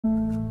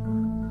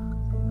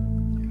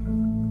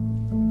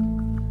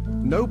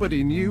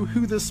nobody knew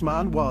who this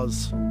man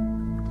was.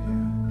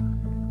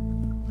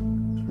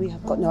 We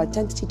have got no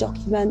identity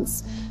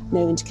documents,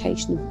 no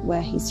indication of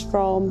where he's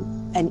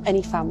from,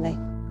 any family.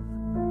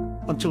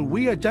 Until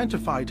we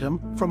identified him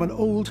from an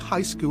old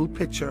high school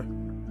picture.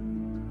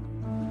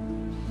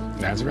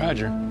 That's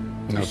Roger.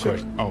 No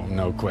question. Oh,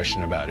 no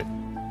question about it.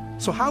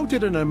 So how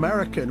did an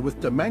American with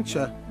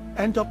dementia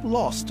end up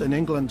lost in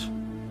England?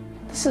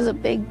 This is a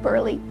big,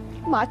 burly,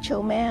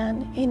 macho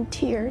man in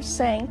tears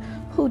saying,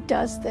 "Who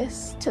does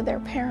this to their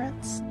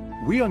parents?"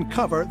 We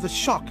uncover the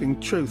shocking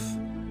truth.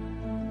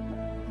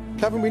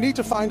 Kevin, we need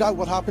to find out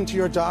what happened to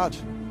your dad.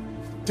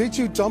 Did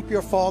you dump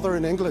your father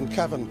in England,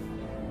 Kevin?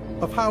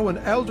 Of how an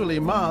elderly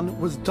man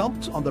was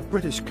dumped on the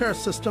British care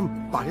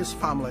system by his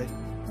family.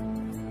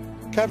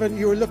 Kevin,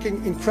 you are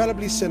looking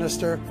incredibly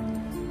sinister.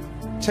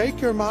 Take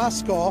your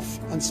mask off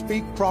and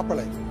speak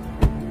properly.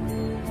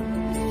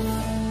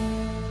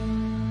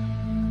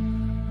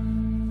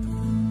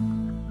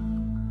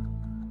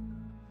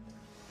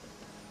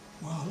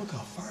 Wow, look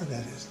how far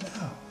that is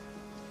now.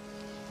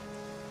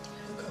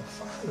 Look how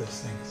far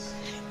this thing is.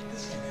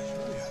 This thing is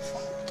really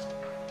far.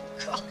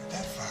 Look at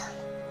that far.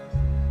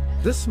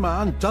 This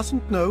man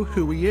doesn't know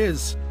who he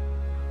is.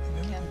 And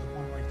then there's the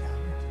one right down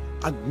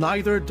here. And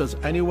neither does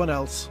anyone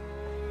else.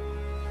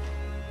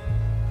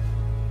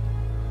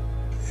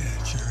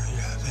 Yeah, sure,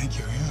 yeah, thank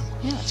you,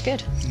 yeah. Yeah, that's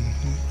good.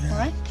 Yeah. All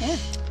right, yeah.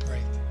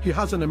 Right. He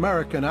has an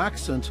American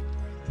accent,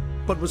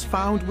 but was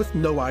found with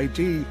no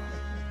ID,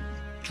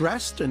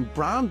 dressed in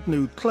brand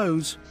new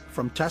clothes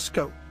from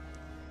Tesco.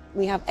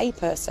 We have a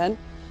person,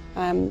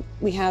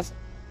 we have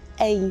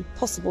a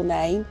possible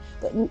name,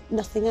 but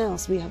nothing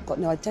else. We have got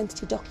no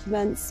identity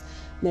documents,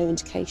 no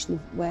indication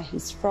of where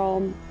he's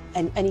from,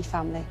 and any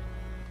family.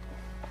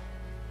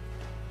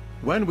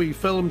 When we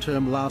filmed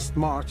him last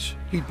March,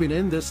 he'd been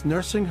in this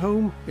nursing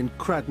home in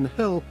Credon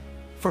Hill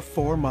for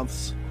 4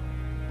 months.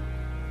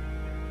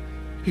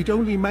 He'd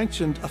only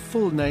mentioned a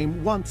full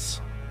name once,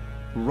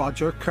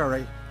 Roger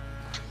Curry.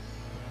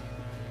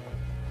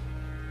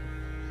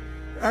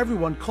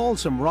 Everyone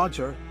calls him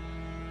Roger,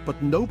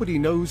 but nobody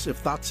knows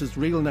if that's his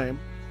real name.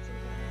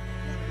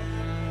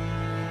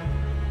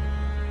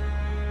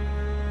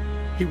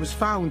 He was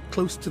found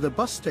close to the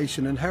bus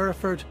station in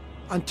Hereford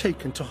and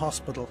taken to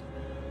hospital.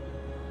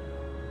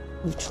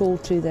 We've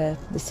trawled through the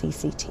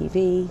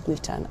CCTV,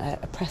 we've done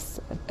a press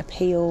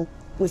appeal.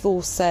 We've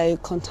also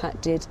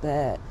contacted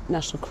the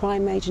National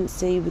Crime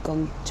Agency, we've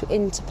gone to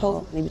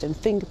Interpol, we've done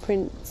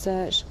fingerprint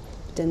search,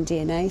 we've done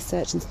DNA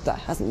search, and that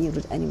hasn't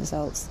yielded any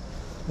results.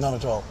 None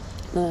at all?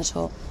 None at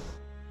all.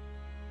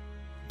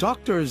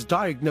 Doctors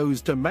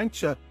diagnosed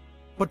dementia,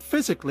 but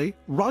physically,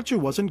 Roger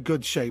was in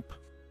good shape.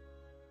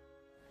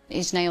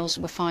 His nails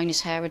were fine,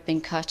 his hair had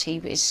been cut,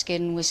 his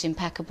skin was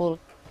impeccable.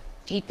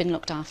 He'd been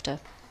looked after.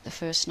 The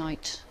first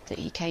night that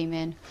he came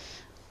in,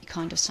 he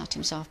kind of sat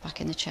himself back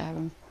in the chair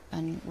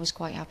and was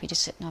quite happy to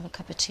sit and have a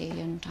cup of tea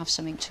and have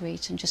something to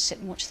eat and just sit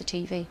and watch the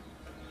TV.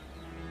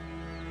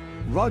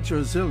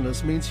 Roger's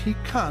illness means he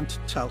can't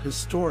tell his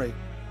story,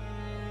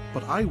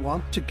 but I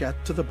want to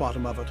get to the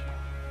bottom of it.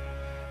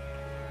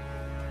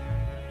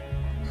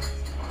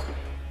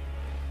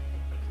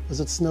 Was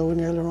it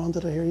snowing earlier on,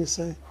 did I hear you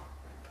say?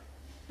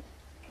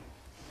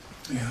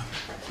 Yeah.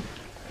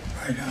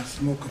 Right now,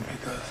 smoking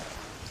because...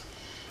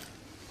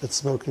 It's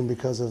smoking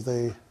because of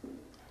the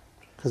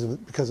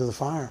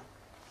fire.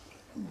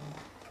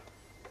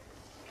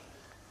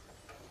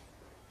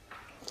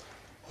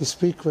 You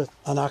speak with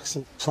an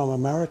accent from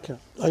America.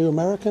 Are you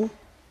American?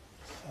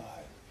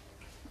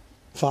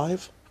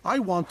 5? I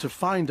want to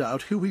find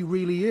out who he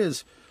really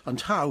is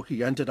and how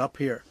he ended up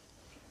here.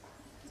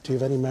 Do you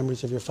have any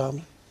memories of your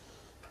family?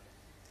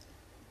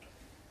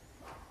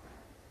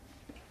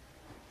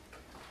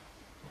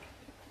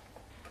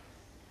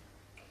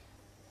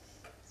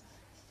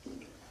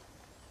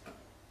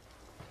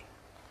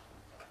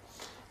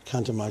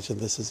 Can't imagine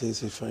this is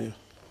easy for you.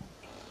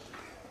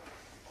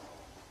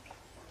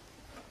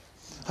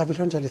 Have you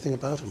learned anything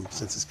about him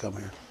since he's come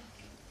here?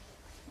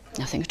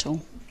 Nothing at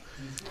all.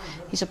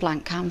 He's a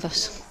blank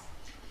canvas,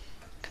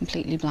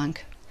 completely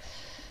blank.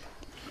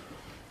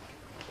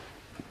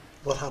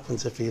 What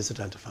happens if he is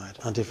identified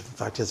and if in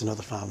fact he has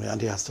another family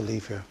and he has to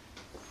leave here?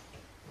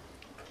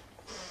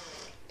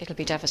 It'll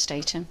be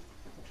devastating.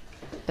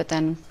 But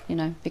then, you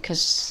know,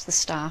 because the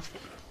staff,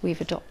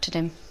 we've adopted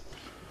him.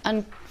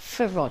 And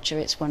for Roger,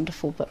 it's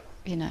wonderful, but,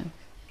 you know,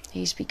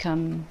 he's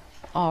become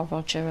our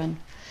Roger, and,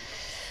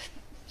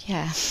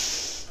 yeah.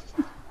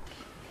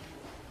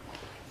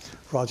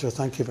 Roger,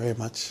 thank you very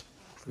much.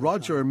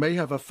 Roger may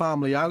have a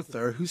family out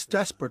there who's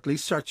desperately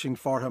searching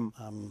for him.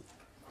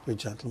 Good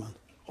gentleman.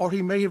 Or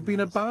he may have been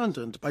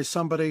abandoned by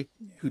somebody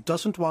who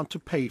doesn't want to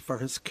pay for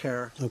his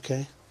care.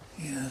 Okay.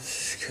 Yeah,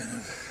 it's kind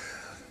of...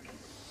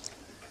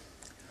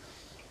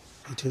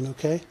 You doing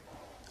okay?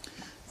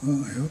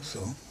 Well, I hope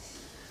so.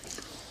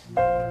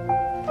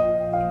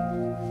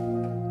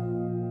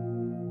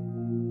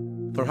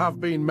 There have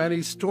been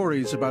many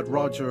stories about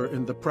Roger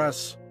in the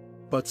press,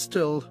 but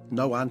still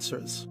no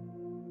answers.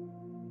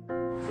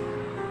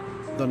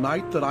 The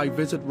night that I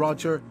visit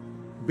Roger,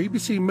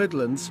 BBC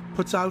Midlands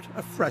puts out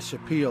a fresh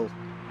appeal.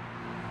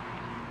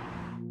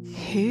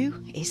 Who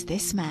is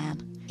this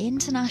man?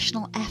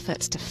 International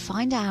efforts to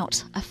find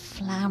out are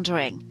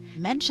floundering.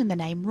 Mention the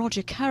name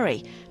Roger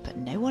Curry, but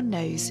no one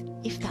knows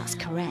if that's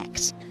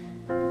correct.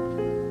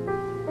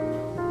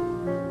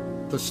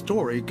 The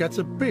story gets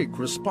a big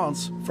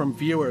response from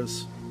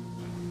viewers.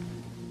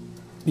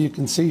 You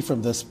can see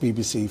from this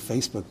BBC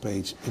Facebook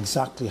page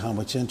exactly how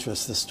much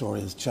interest this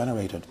story has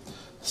generated.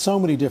 So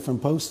many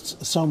different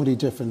posts, so many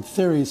different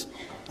theories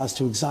as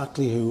to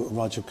exactly who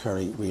Roger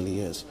Curry really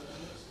is.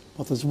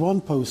 But there's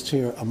one post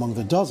here among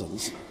the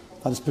dozens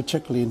that is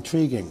particularly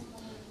intriguing.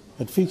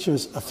 It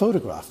features a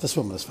photograph, this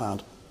woman has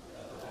found,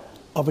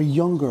 of a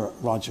younger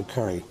Roger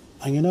Curry.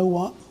 And you know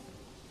what?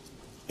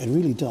 It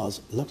really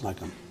does look like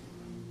him.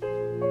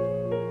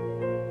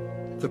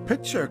 The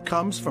picture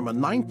comes from a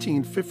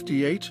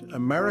 1958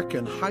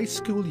 American high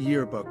school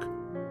yearbook.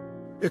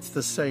 It's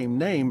the same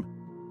name,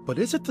 but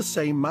is it the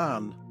same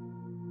man?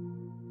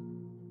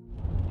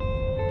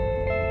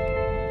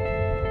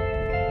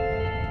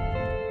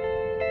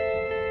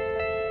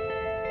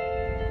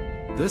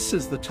 This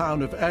is the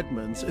town of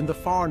Edmonds in the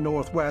far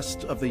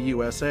northwest of the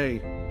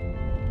USA.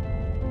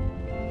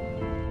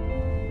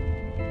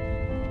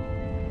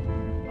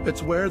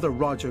 It's where the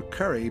Roger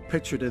Curry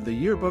pictured in the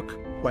yearbook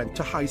went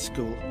to high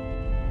school.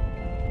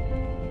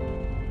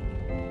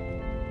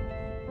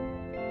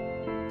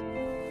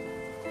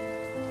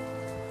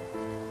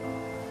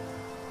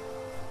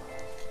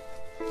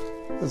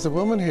 There's a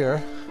woman here,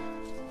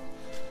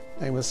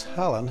 her name is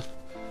Helen,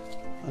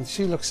 and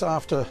she looks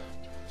after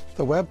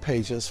the web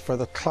pages for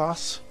the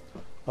class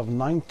of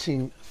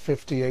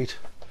 1958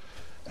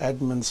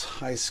 Edmonds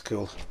High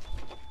School.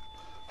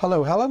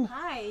 Hello, Helen.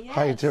 Hi. Yes.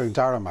 How are you doing?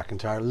 Dara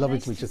McIntyre. Lovely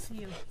Nice to meet you. to see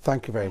you.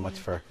 Thank you very much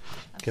for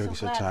giving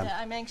us your time.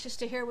 I'm anxious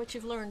to hear what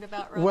you've learned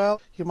about Roger.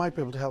 Well, you might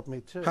be able to help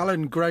me too.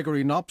 Helen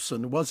Gregory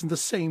Nopson was in the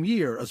same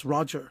year as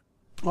Roger.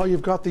 Oh,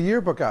 you've got the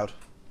yearbook out?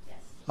 Yes.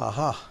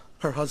 Aha.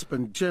 Her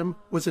husband, Jim,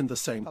 was in the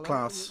same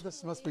class.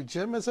 This must be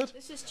Jim, is it?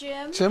 This is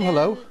Jim. Jim,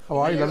 hello. and How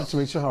are you? he's Lovely to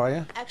meet you. How are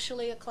you?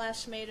 Actually a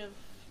classmate of...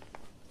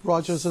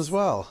 Roger's as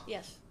well.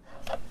 Yes.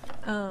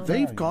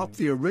 They've got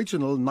the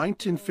original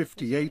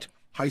 1958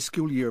 high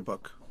school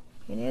yearbook.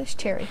 It is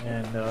Terry.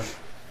 And this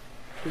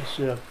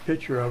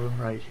picture of him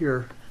right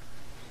here.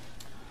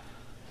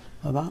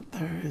 Now that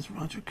there is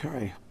Roger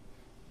Curry.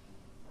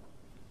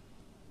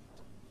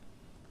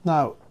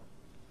 Now,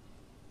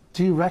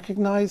 do you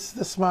recognize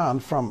this man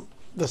from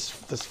this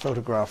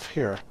photograph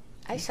here?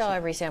 I saw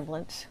a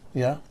resemblance.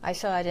 Yeah? I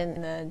saw it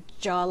in the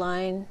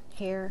jawline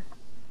here.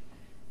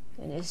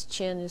 And his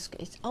chin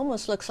it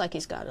almost looks like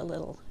he's got a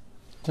little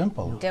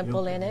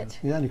Dimple. in it.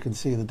 Yeah, and you can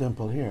see the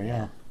dimple here,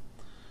 yeah.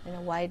 And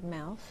a wide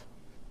mouth.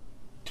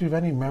 Do you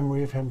have any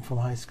memory of him from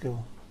high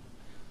school?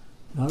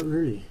 Not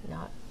really.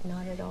 Not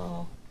at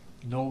all.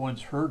 No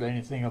one's heard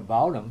anything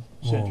about him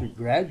since we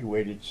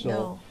graduated, so...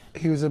 No.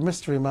 He was a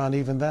mystery man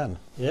even then.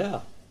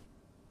 Yeah.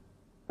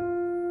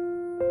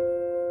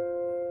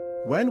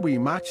 When we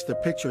match the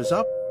pictures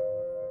up,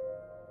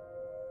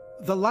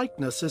 the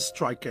likeness is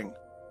striking.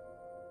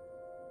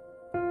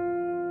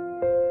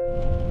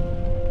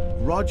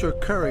 Roger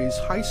Curry's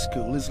high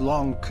school is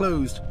long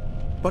closed,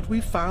 but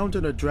we found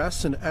an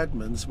address in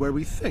Edmonds where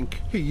we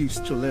think he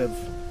used to live.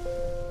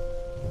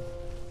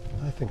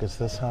 I think it's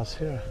this house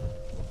here.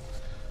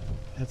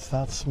 It's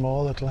that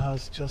small little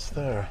house just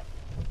there.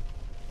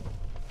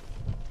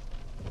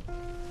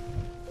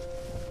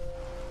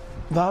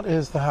 That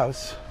is the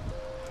house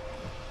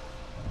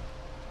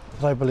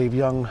that I believe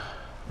young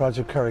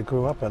Roger Curry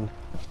grew up in.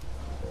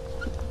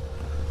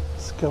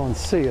 Let's go and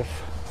see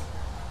if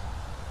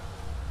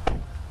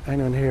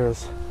anyone here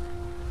has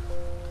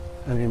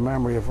any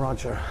memory of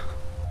Roger.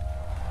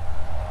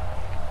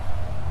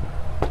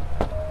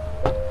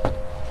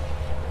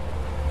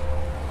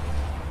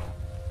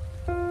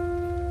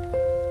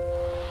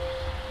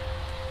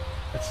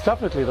 It's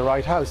definitely the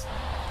right house,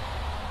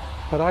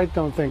 but I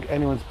don't think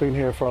anyone's been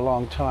here for a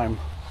long time.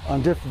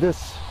 And if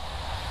this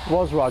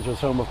was Roger's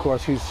home, of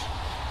course, his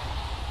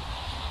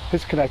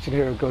connection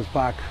here goes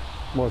back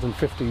more than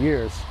 50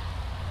 years.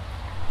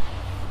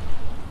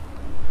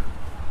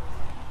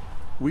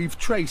 We've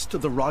traced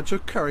the Roger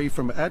Curry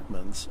from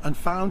Edmonds and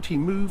found he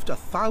moved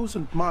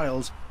 1,000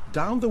 miles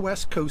down the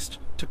west coast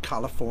to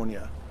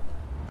California.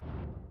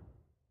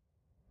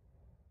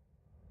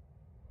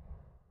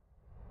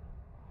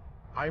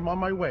 I'm on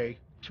my way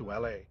to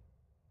LA.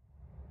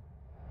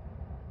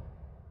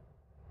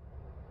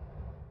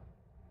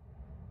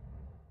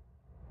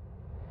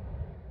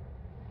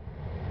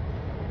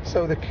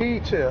 So the key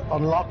to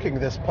unlocking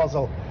this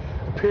puzzle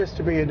appears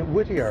to be in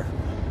Whittier,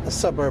 a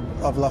suburb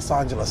of Los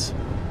Angeles.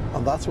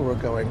 And that's where we're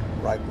going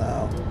right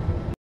now.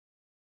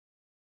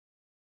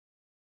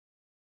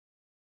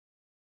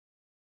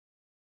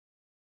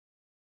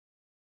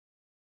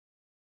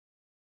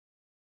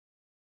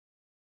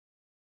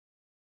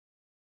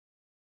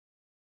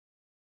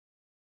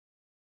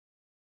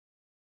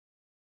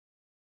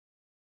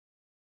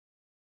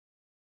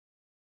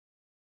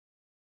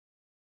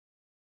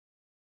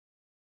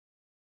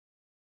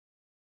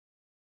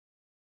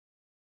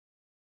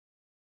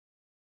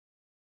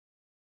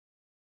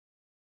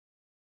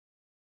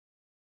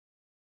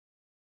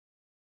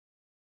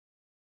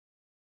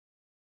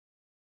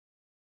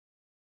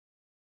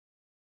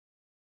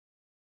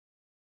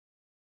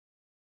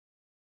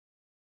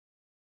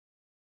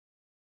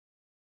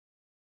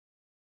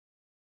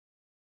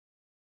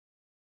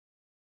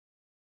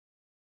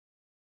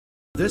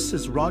 This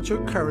is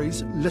Roger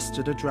Curry's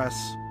listed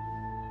address.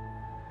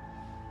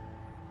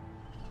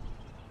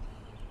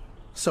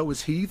 So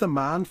is he the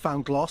man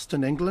found lost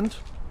in England?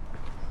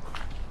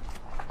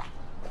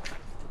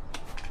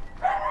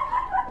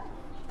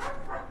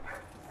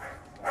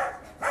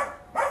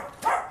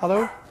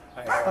 Hello?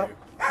 Hi, how are you?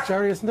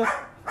 Jerry, isn't it?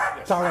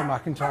 Yes. Dara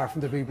McIntyre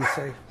from the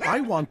BBC. I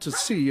want to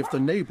see if the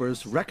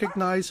neighbours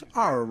recognise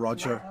our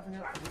Roger.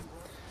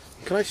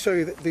 Can I show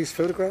you these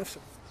photographs?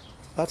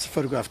 That's a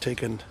photograph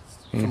taken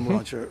from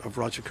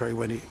Roger Curry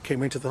when he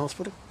came into the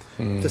hospital.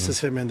 This is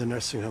him in the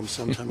nursing home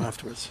sometime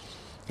afterwards.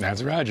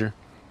 That's Roger.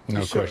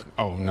 No Sure? question.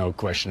 Oh, no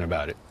question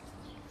about it.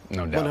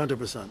 No doubt.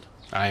 100%.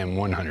 I am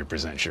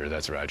 100% sure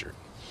that's Roger.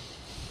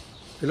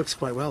 He looks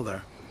quite well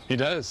there. He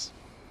does.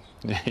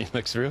 Yeah, he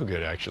looks real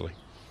good, actually.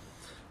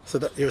 So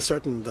that, you're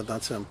certain that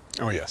that's him?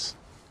 Oh, yes.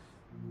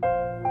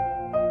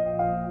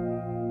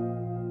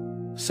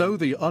 So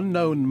the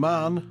unknown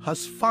man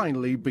has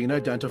finally been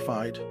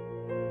identified.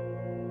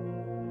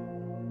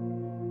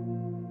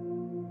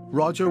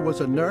 Roger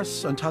was a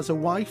nurse and has a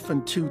wife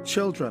and 2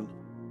 children.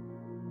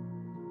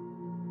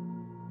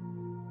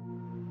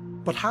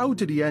 But how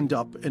did he end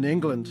up in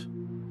England?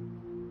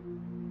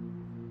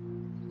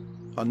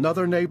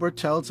 Another neighbour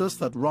tells us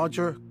that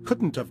Roger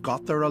couldn't have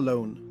got there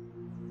alone.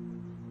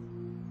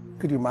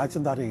 Could you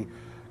imagine that he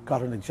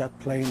got on a jet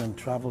plane and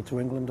travelled to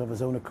England of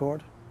his own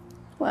accord?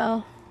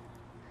 Well,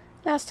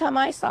 last time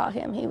I saw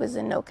him, he was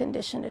in no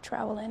condition to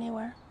travel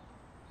anywhere.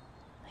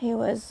 He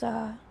was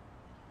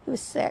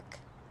sick.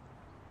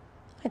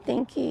 I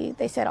think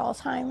they said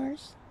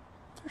Alzheimer's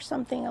or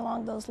something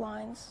along those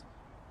lines.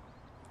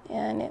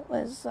 And it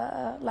was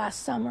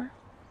last summer.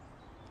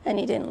 And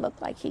he didn't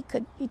look like he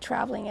could be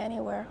traveling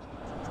anywhere.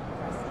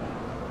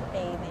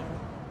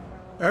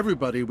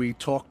 Everybody we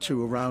talk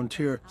to around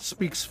here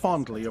speaks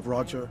fondly of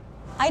Roger.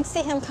 I'd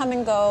see him come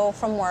and go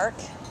from work.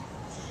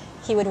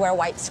 He would wear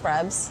white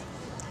scrubs,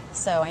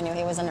 so I knew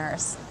he was a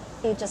nurse.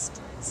 He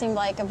just seemed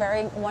like a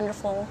very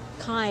wonderful,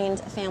 kind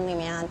family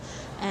man,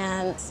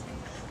 and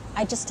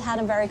I just had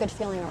a very good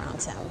feeling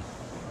around him.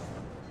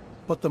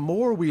 But the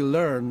more we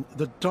learn,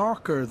 the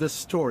darker this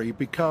story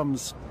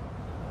becomes.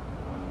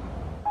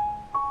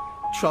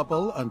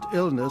 Trouble and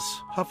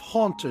illness have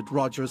haunted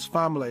Roger's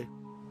family.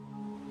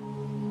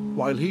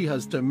 While he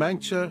has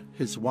dementia,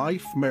 his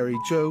wife, Mary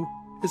Jo,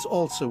 is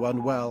also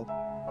unwell.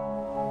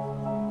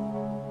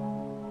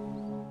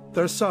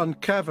 Their son,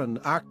 Kevin,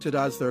 acted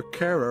as their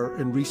carer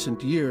in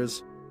recent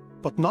years,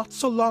 but not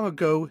so long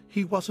ago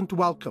he wasn't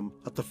welcome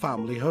at the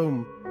family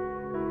home.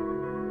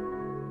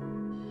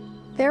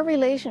 Their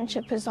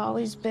relationship has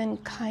always been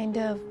kind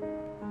of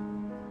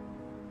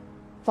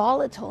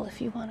volatile, if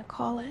you want to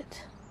call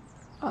it.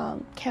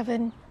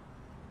 Kevin,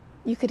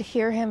 you could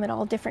hear him at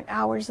all different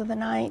hours of the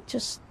night,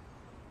 just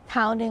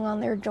pounding on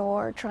their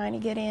door, trying to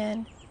get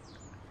in,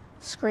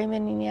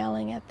 screaming and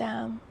yelling at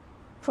them,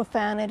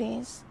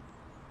 profanities.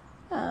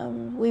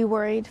 We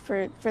worried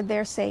for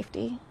their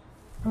safety.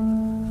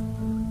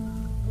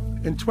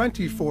 In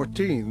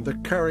 2014, the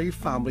Curry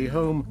family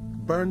home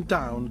burned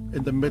down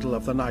in the middle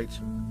of the night.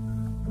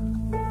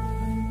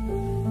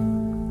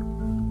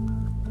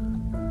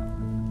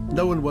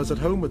 No one was at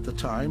home at the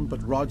time,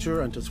 but Roger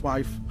and his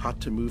wife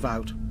had to move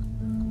out.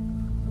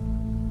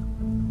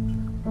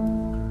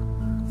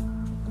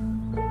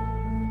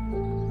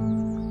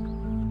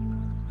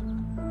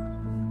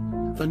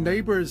 The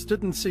neighbours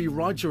didn't see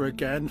Roger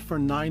again for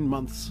 9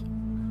 months.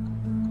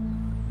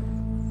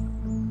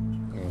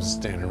 I was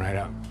standing right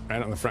out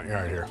in the front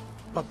yard here.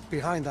 But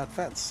behind that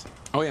fence?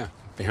 Oh, yeah,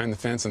 behind the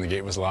fence, and the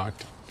gate was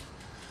locked.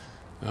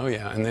 Oh,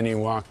 yeah, and then he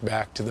walked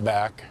back to the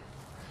back,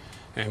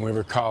 and we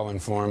were calling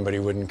for him, but he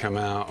wouldn't come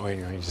out. Well,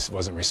 he just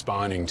wasn't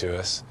responding to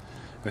us.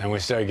 And then we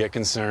started to get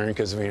concerned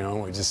because, we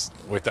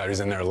thought he was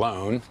in there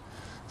alone.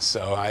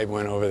 So I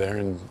went over there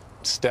and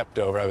stepped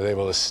over. I was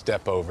able to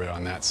step over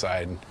on that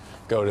side and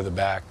go to the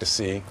back to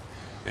see.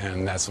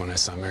 And that's when I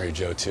saw Mary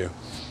Jo, too.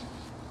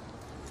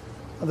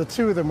 And the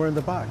 2 of them were in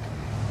the back?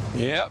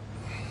 Yep.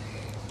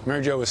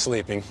 Mary Jo was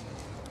sleeping,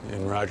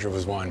 and Roger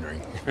was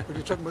wandering. Were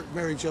you talking about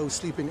Mary Jo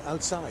sleeping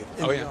outside?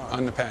 Oh, yeah,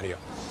 on the patio.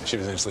 She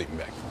was in a sleeping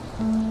bag.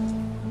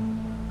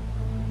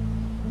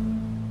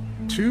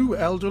 2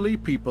 elderly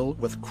people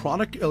with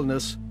chronic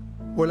illness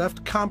were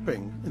left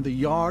camping in the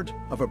yard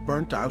of a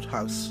burnt-out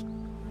house.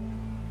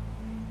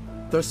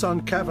 Their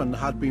son Kevin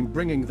had been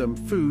bringing them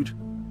food,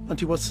 and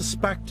he was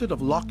suspected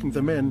of locking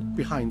them in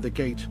behind the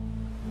gate.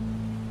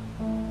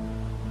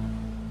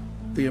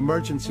 The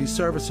emergency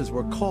services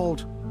were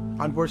called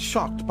and were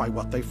shocked by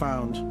what they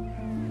found.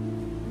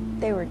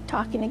 They were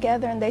talking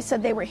together, and they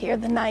said they were here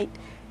the night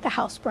the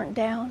house burnt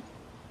down.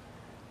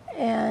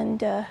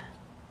 And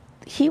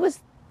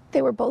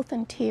they were both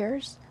in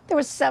tears. There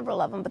were several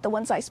of them, but the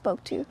ones I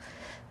spoke to,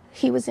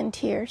 he was in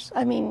tears.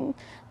 I mean,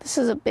 this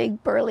is a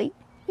big, burly,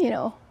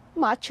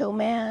 macho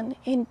man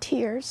in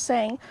tears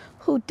saying,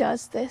 "Who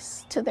does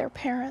this to their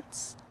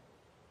parents?"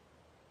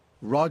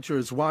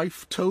 Roger's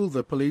wife told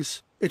the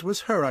police it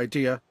was her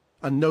idea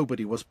and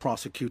nobody was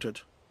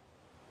prosecuted.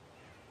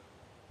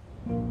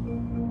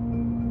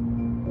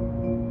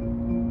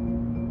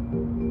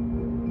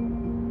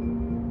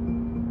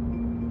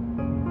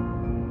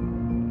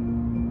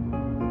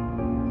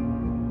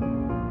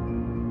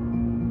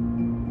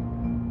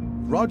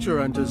 Roger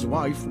and his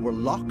wife were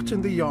locked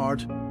in the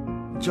yard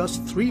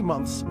just 3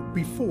 months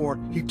before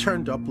he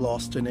turned up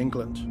lost in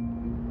England.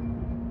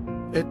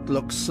 It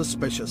looks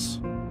suspicious.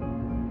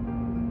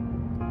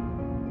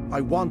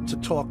 I want to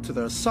talk to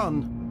their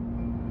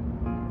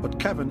son, but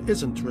Kevin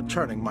isn't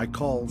returning my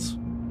calls.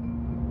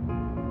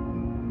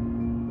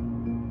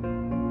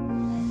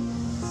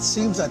 It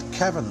seems that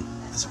Kevin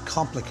is a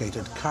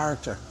complicated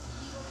character.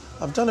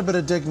 I've done a bit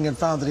of digging and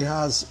found that he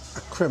has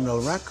a criminal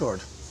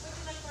record.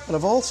 But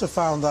I've also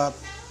found that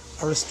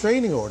a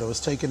restraining order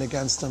was taken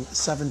against him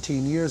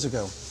 17 years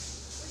ago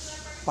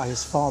by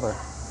his father.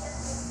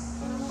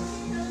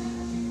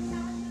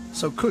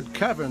 So could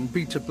Kevin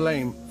be to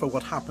blame for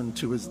what happened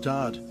to his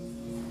dad?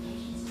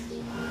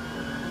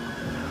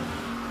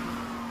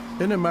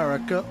 In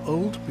America,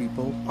 old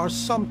people are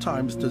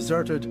sometimes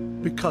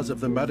deserted because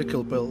of the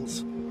medical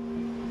bills.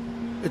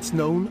 It's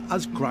known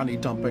as granny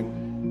dumping.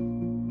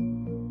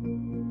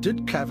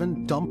 Did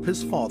Kevin dump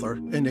his father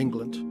in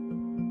England?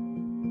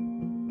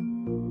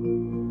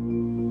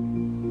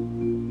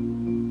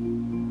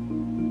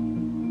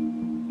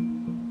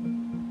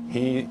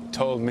 He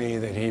told me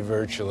that he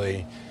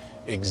virtually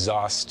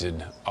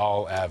exhausted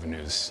all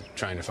avenues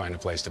trying to find a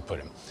place to put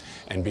him.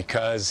 And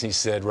because he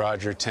said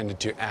Roger tended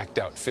to act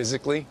out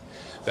physically,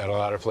 that a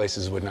lot of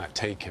places would not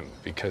take him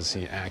because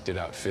he acted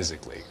out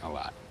physically a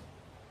lot.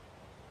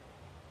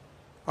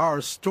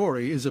 Our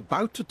story is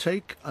about to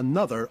take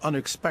another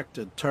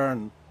unexpected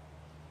turn.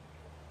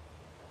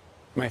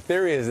 My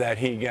theory is that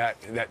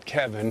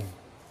Kevin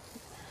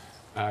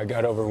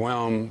got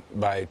overwhelmed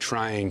by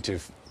trying to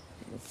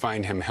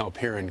find him help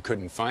here and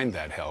couldn't find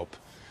that help.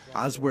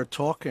 As we're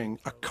talking,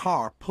 a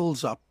car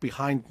pulls up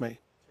behind me.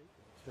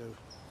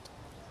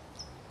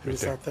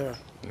 Who's that there?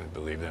 I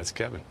believe that's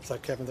Kevin. Is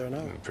that Kevin there now?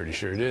 I'm pretty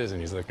sure it is,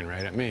 and he's looking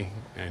right at me,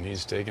 and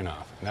he's taking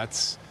off.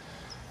 That's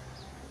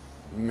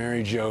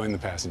Mary Jo in the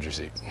passenger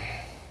seat.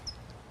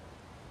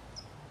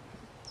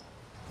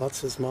 That's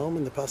his mom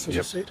in the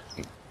passenger seat?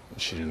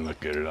 She didn't look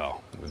good at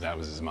all, but that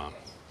was his mom.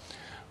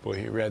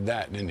 Boy, he read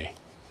that, didn't he?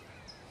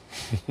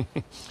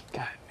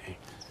 God,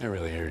 that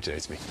really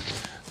irritates me.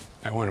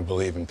 I want to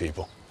believe in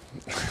people.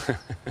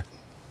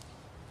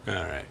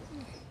 All right.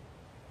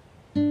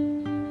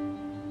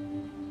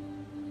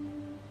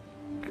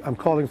 I'm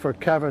calling for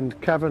Kevin.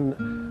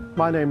 Kevin,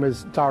 my name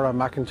is Dara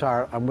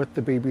McIntyre. I'm with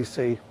the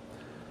BBC.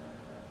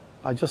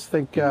 I just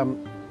think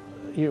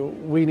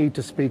we need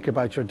to speak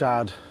about your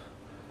dad.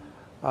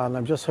 And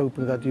I'm just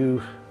hoping that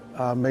you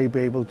may be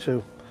able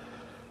to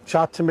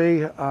chat to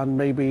me and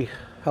maybe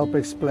help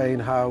explain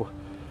how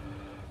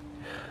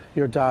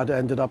your dad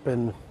ended up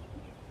in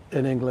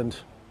England.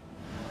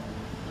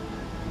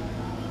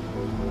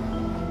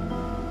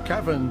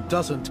 Kevin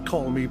doesn't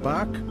call me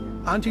back,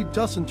 and he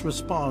doesn't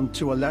respond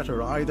to a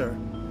letter either.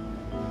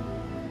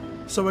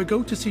 So I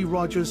go to see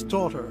Roger's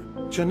daughter,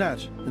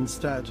 Jeanette,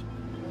 instead.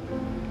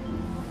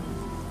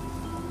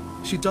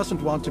 She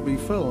doesn't want to be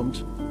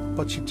filmed,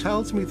 but she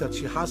tells me that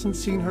she hasn't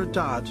seen her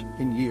dad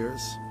in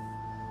years.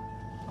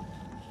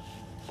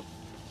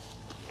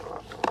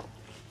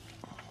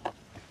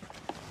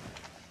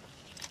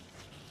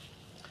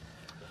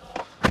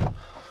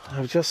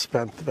 I've just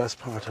spent the best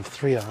part of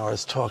 3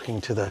 hours talking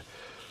to the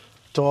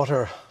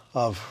daughter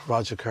of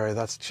Roger Curry,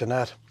 that's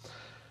Jeanette.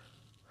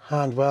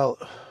 And well,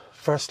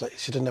 firstly,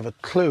 she didn't have a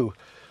clue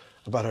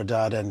about her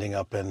dad ending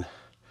up in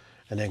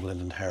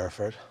England and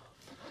Hereford.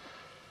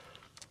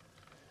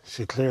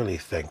 She clearly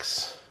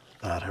thinks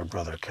that her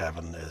brother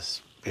Kevin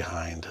is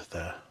behind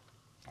the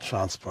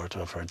transport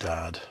of her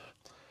dad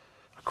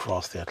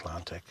across the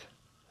Atlantic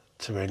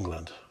to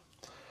England.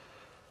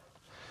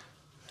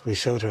 We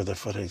showed her the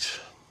footage.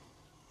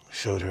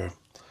 Showed her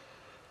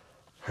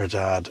her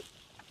dad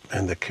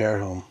in the care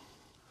home,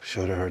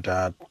 showed her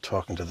dad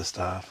talking to the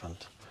staff and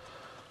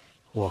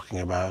walking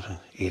about and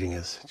eating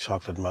his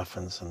chocolate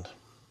muffins, and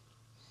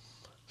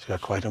she got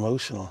quite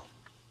emotional.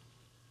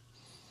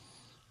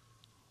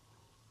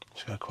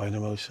 She got quite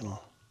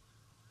emotional.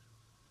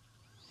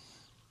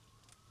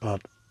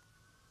 But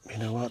you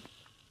know what?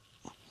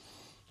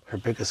 Her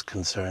biggest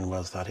concern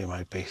was that he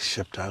might be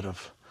shipped out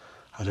of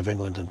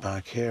England and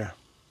back here.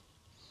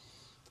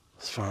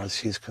 As far as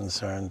she's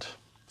concerned,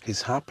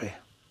 he's happy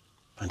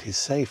and he's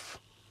safe.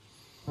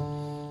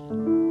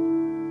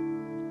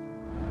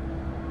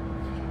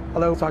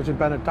 Hello, Sergeant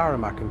Bennett, Dara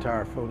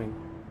McIntyre phoning.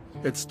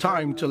 It's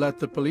time to let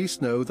the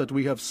police know that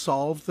we have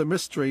solved the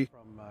mystery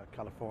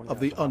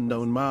of the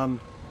unknown man.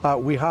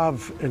 We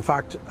have, in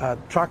fact,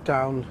 tracked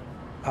down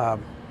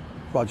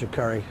Roger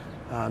Curry,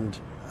 and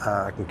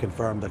I can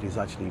confirm that he's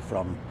actually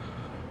from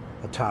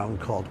a town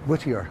called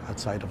Whittier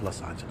outside of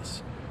Los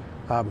Angeles.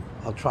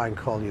 I'll try and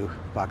call you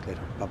back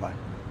later. Bye-bye.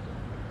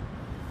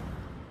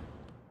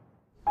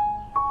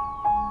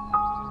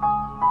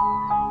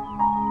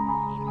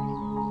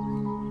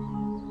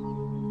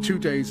 Two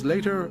days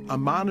later, a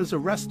man is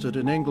arrested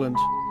in England.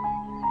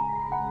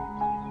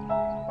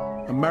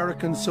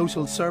 American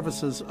social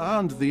services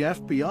and the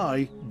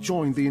FBI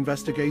joined the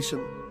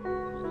investigation.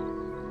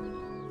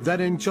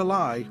 Then in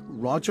July,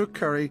 Roger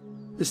Curry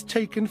is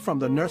taken from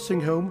the nursing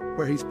home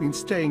where he's been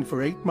staying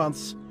for 8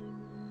 months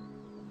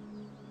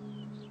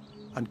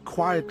and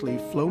quietly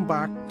flown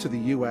back to the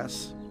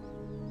US.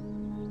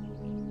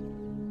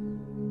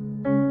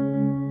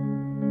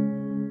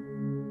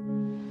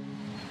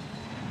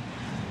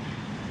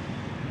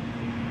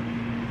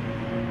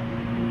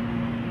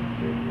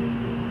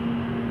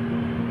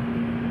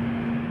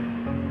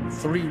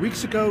 Three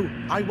weeks ago,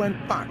 I went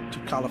back to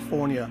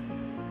California.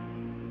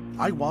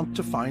 I want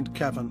to find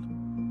Kevin.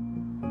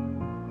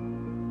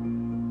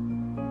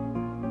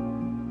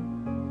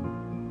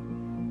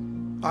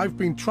 I've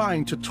been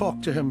trying to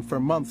talk to him for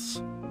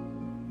months,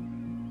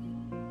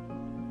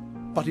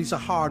 but he's a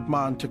hard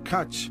man to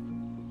catch.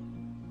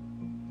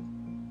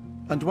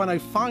 And when I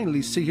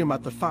finally see him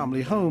at the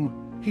family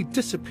home, he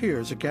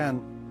disappears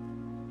again.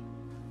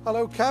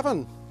 Hello,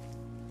 Kevin.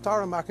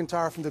 Tara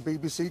McIntyre from the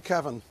BBC,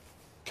 Kevin.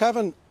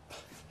 Kevin,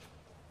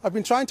 I've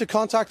been trying to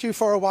contact you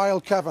for a while,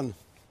 Kevin.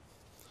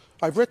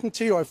 I've written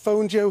to you, I've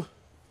phoned you.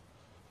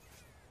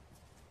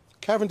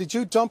 Kevin, did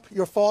you dump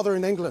your father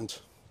in England?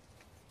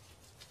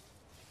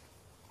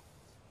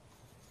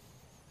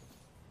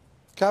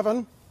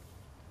 Kevin?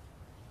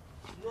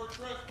 You're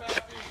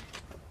trespassing.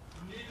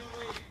 You need to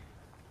leave.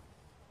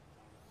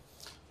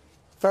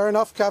 Fair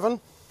enough, Kevin.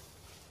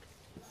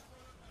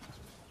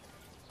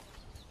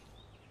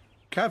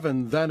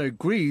 Kevin then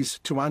agrees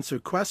to answer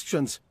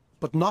questions,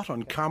 but not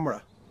on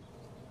camera.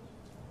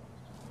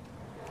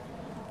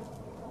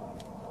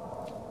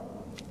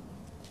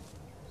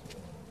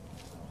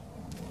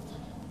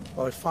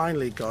 Well, I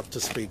finally got to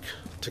speak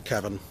to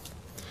Kevin.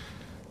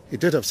 He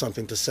did have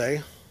something to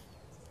say,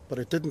 but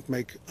it didn't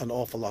make an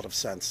awful lot of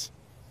sense.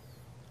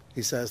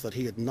 He says that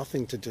he had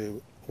nothing to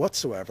do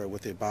whatsoever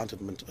with the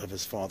abandonment of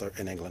his father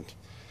in England.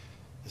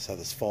 He said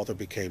his father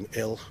became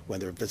ill when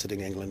they were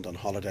visiting England on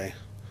holiday,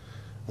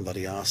 and that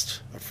he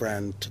asked a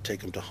friend to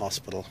take him to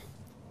hospital.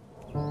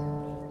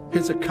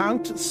 His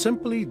account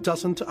simply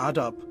doesn't add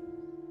up.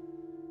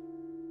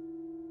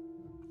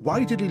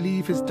 Why did he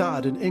leave his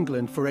dad in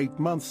England for 8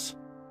 months?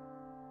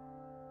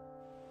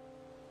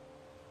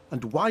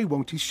 And why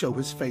won't he show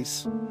his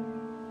face?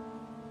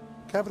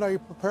 Kevin, are you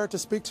prepared to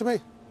speak to me?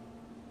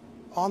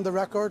 On the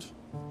record?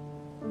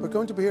 We're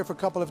going to be here for a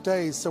couple of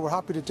days, so we're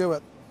happy to do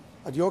it.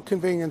 At your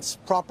convenience,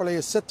 properly,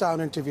 a sit-down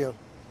interview.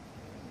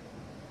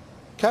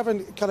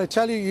 Kevin, can I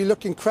tell you, you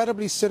look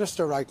incredibly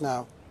sinister right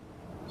now.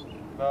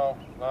 No,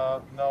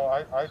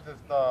 I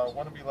just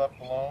want to be left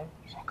alone,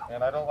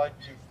 and I don't like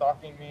you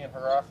stalking me and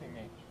harassing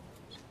me.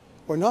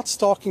 We're not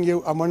stalking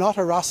you, and we're not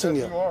harassing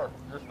you. Yes, you are.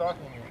 You're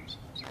stalking me.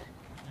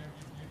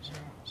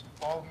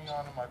 You followed me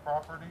onto my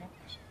property.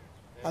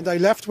 And I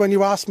left when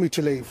you asked me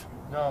to leave.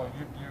 No,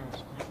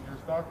 you're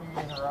stalking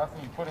me and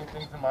harassing me, putting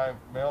things in my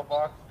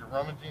mailbox. You're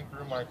rummaging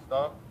through my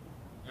stuff.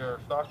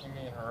 You're stalking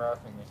me and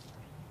harassing me.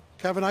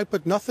 Kevin, I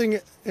put nothing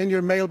in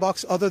your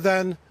mailbox other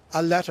than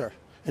a letter.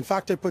 In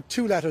fact, I put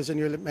 2 letters in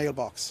your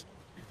mailbox.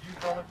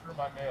 You rummaged through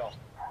my mail.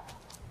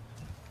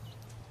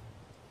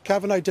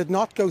 Kevin, I did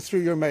not go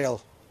through your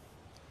mail.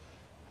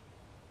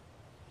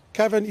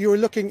 Kevin, you are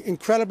looking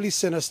incredibly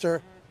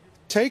sinister.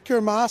 Take your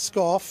mask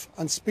off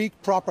and speak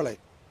properly.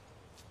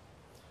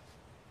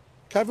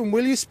 Kevin,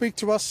 will you speak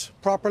to us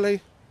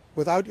properly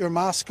without your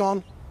mask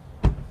on?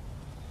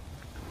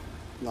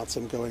 That's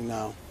him going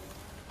now.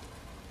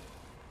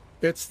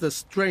 It's the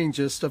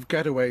strangest of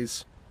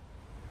getaways.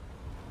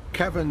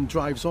 Kevin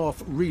drives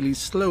off really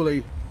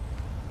slowly.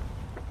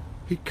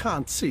 He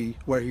can't see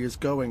where he is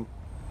going.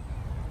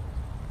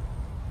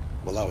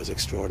 Well, that was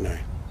extraordinary.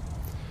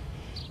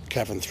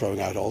 Kevin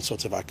throwing out all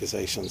sorts of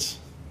accusations,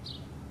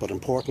 but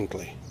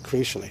importantly,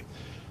 crucially,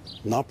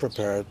 not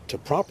prepared to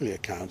properly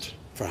account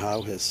for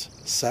how his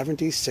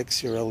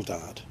 76-year-old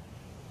dad,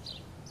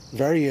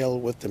 very ill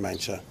with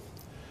dementia,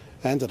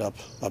 ended up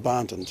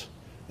abandoned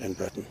in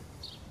Britain.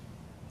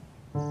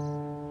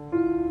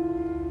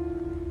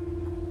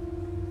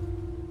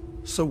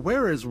 So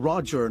where is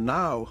Roger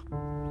now?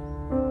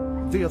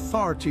 The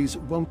authorities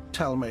won't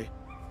tell me.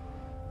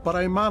 But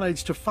I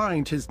managed to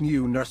find his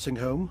new nursing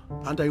home,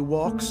 and I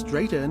walk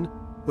straight in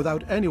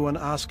without anyone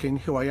asking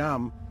who I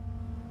am.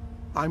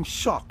 I'm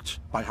shocked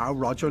by how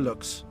Roger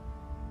looks.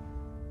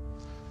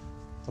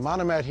 The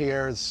man I met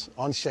here is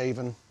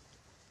unshaven.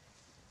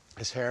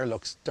 His hair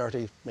looks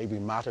dirty, maybe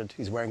matted.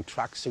 He's wearing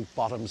tracksuit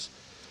bottoms.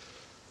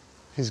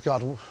 He's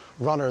got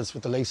runners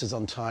with the laces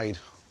untied.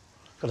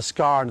 Got a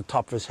scar on the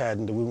top of his head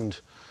and the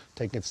wound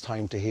taking its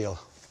time to heal.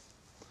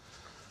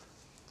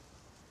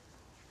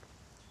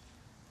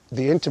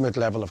 The intimate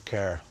level of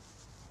care,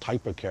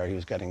 type of care he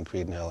was getting in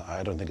Creedon,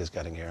 I don't think he's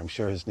getting here. I'm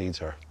sure his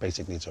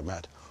basic needs are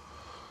met.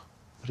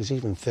 But he's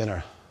even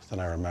thinner than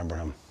I remember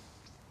him.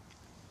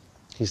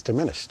 He's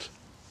diminished.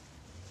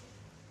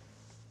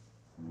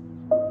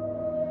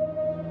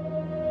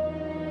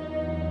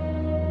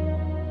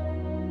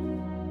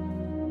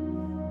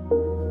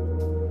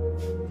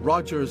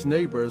 Roger's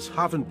neighbours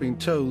haven't been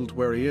told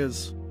where he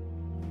is.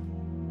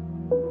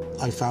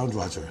 I found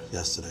Roger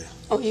yesterday.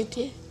 Oh, you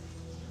did?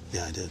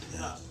 Yeah, I did,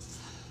 yeah.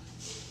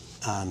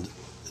 And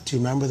do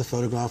you remember the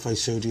photograph I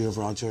showed you of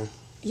Roger?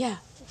 Yeah.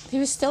 he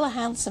was still a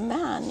handsome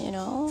man, you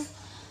know.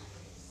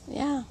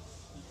 Yeah,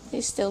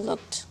 he still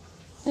looked,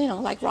 you know,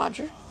 like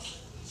Roger.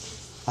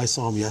 I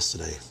saw him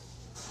yesterday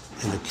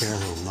in a care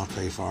home not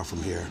very far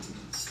from here.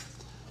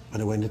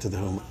 When I went into the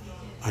home,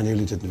 I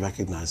nearly didn't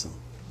recognize him.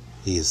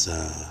 He's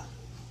a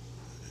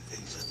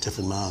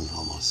different man,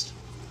 almost.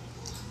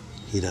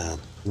 He'd a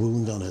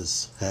wound on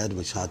his head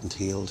which hadn't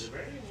healed.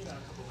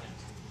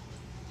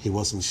 He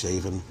wasn't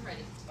shaven.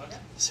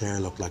 His hair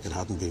looked like it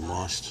hadn't been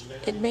washed.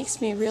 It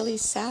makes me really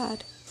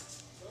sad.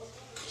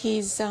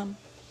 He's, and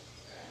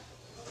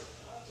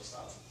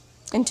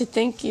to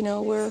think, you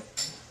know,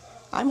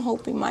 I'm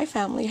hoping my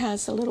family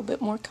has a little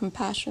bit more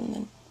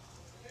compassion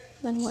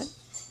than what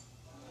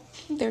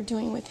they're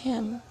doing with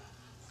him.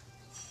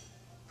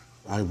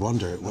 I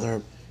wonder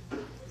whether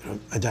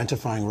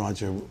identifying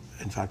Roger,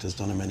 in fact, has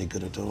done him any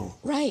good at all.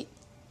 Right,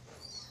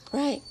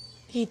 right.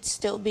 He'd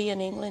still be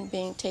in England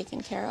being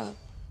taken care of.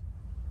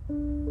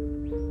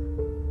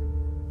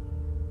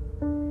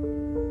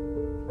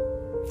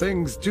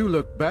 Things do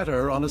look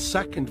better on a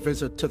second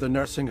visit to the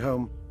nursing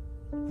home.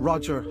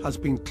 Roger has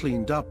been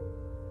cleaned up.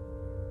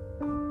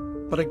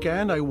 But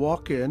again, I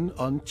walk in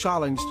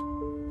unchallenged,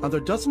 and there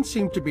doesn't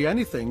seem to be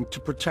anything to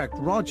protect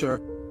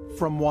Roger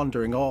from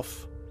wandering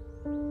off.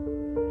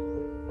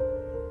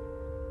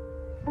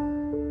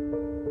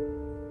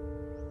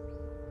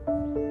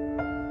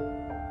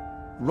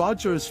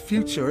 Roger's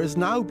future is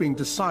now being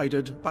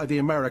decided by the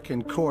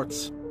American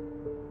courts.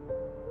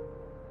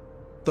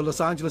 The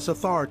Los Angeles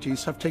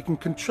authorities have taken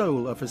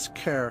control of his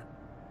care.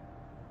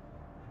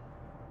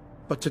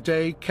 But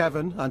today,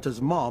 Kevin and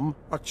his mom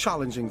are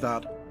challenging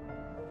that.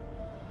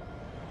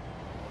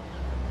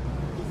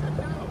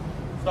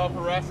 Stop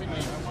harassing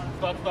me.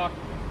 Stop stalking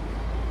me.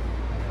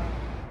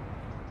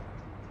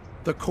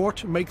 The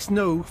court makes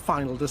no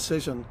final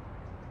decision.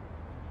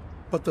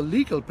 But the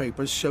legal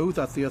papers show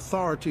that the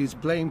authorities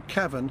blame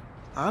Kevin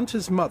and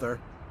his mother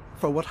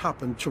for what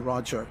happened to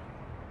Roger.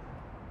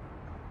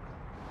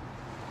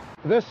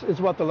 This is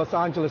what the Los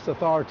Angeles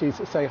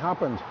authorities say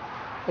happened.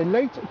 In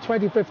late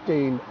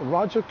 2015,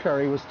 Roger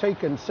Curry was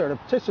taken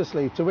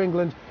surreptitiously to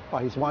England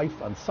by his wife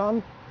and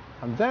son,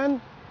 and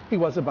then he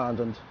was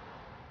abandoned.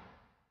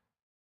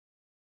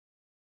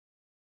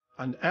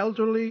 An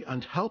elderly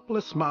and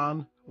helpless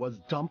man was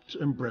dumped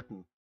in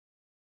Britain.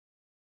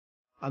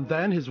 And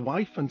then his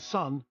wife and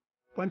son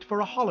went for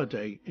a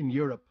holiday in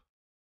Europe.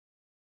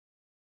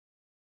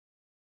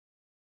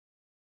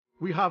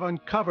 We have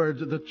uncovered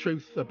the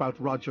truth about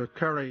Roger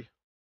Curry.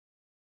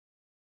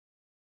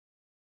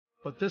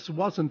 But this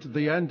wasn't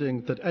the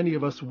ending that any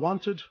of us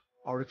wanted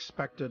or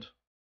expected.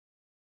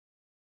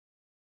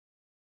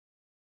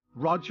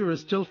 Roger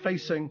is still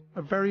facing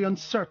a very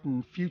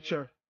uncertain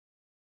future.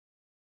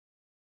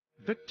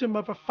 Victim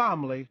of a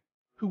family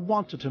who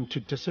wanted him to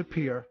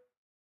disappear.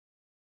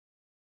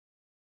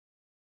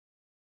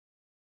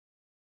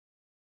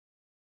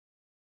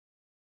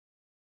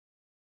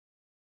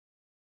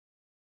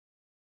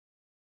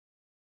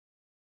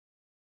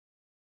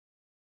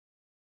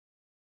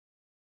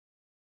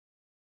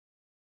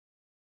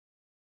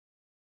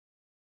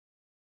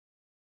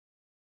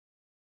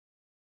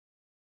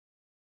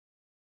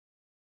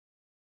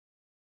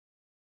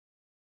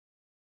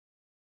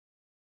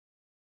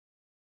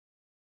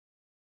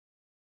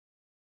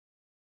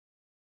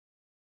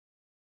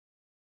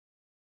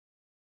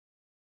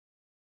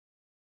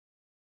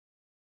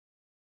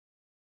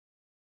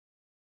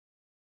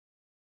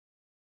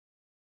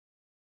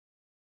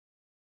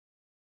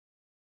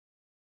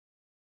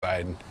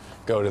 I'd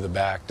go to the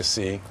back to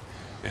see,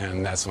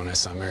 and that's when I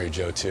saw Mary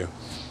Jo too.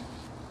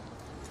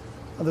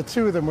 And the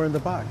two of them were in the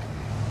back?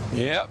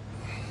 Yep.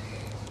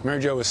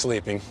 Mary Jo was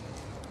sleeping,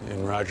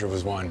 and Roger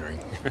was wandering.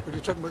 But you're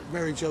talking about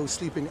Mary Jo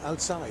sleeping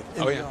outside?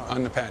 Oh yeah,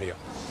 on the patio.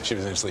 She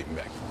was in a sleeping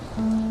bag.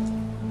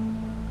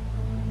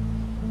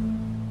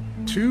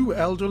 Two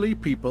elderly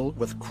people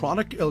with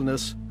chronic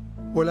illness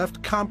were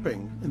left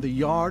camping in the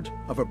yard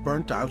of a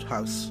burnt-out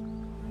house.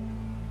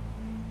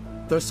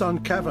 Their son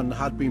Kevin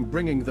had been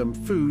bringing them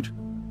food,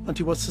 and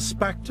he was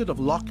suspected of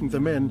locking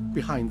them in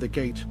behind the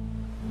gate.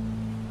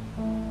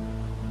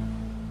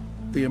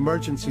 The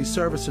emergency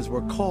services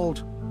were called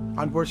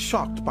and were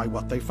shocked by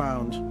what they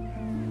found.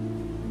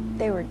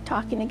 They were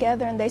talking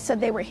together, and they said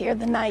they were here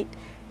the night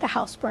the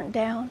house burnt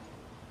down.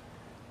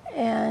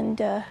 And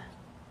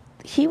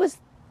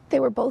they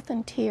were both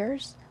in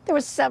tears. There were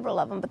several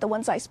of them, but the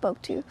ones I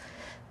spoke to,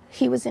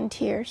 he was in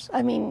tears.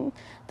 I mean,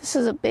 this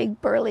is a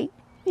big, burly,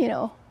 you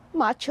know,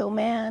 macho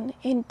man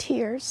in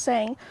tears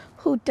saying,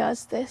 who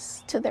does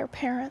this to their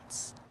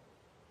parents?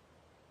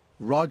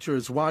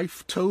 Roger's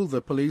wife told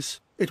the police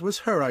it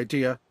was her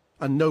idea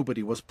and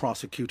nobody was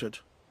prosecuted.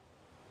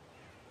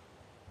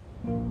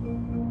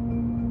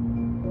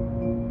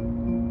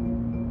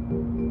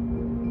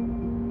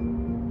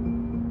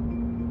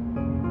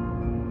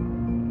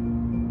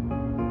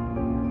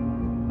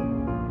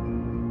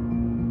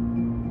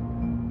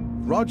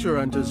 Roger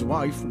and his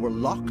wife were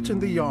locked in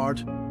the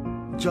yard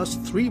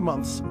just 3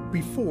 months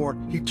before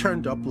he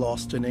turned up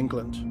lost in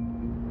England.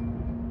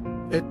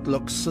 It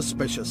looks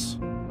suspicious.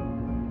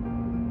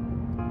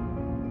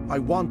 I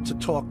want to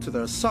talk to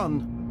their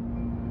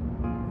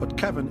son, but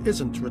Kevin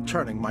isn't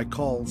returning my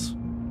calls.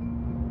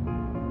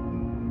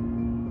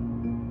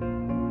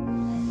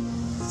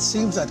 It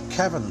seems that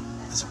Kevin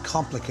is a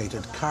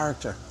complicated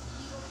character.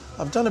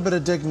 I've done a bit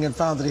of digging and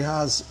found that he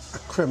has a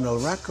criminal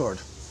record.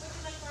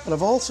 But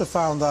I've also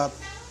found that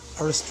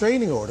a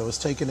restraining order was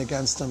taken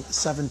against him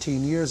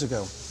 17 years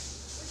ago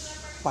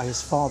by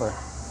his father.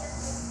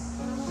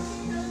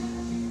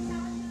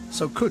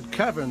 So could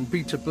Kevin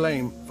be to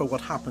blame for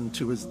what happened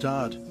to his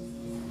dad?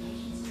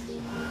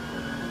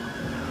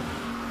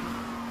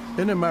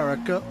 In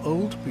America,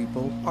 old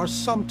people are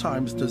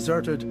sometimes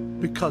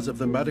deserted because of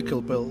the medical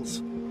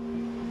bills.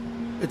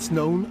 It's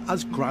known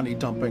as granny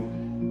dumping.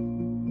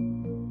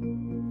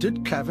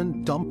 Did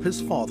Kevin dump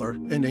his father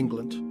in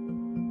England?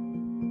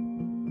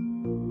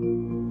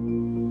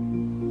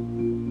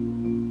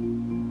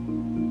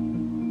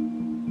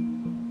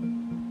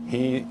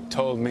 He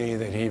told me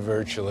that he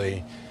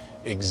virtually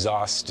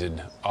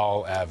exhausted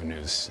all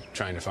avenues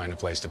trying to find a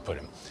place to put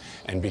him.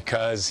 And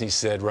because he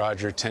said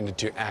Roger tended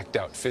to act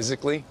out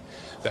physically,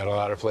 that a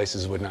lot of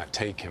places would not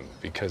take him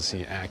because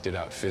he acted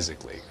out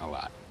physically a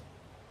lot.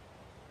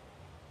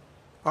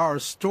 Our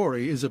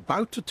story is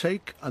about to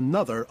take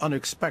another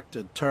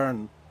unexpected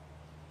turn.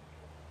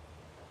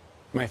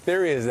 My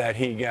theory is that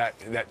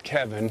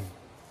Kevin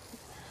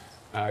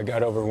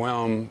got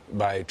overwhelmed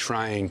by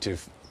trying to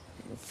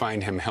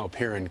find him help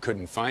here and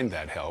couldn't find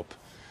that help.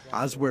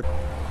 As we're...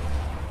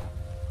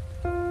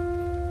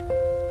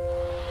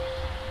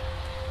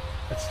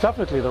 It's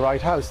definitely the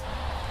right house,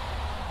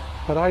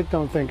 but I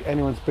don't think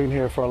anyone's been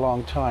here for a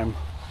long time.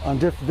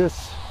 And if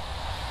this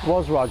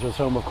was Roger's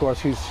home, of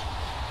course, his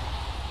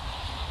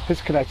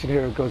connection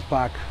here goes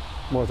back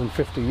more than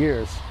 50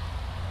 years.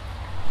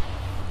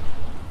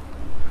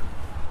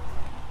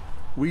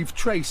 We've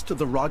traced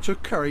the Roger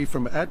Curry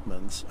from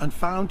Edmonds and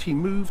found he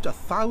moved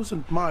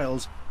 1,000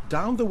 miles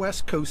down the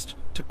west coast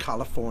to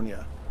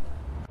California.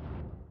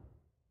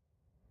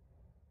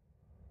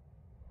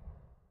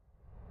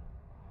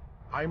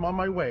 I'm on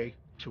my way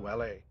to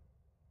LA.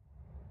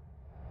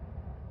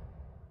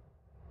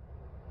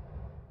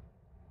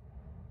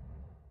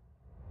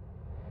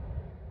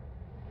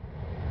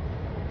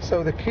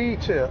 So the key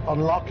to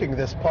unlocking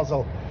this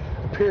puzzle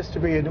appears to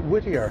be in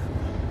Whittier,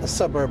 a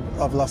suburb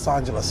of Los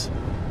Angeles,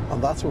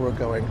 and that's where we're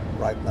going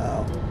right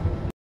now.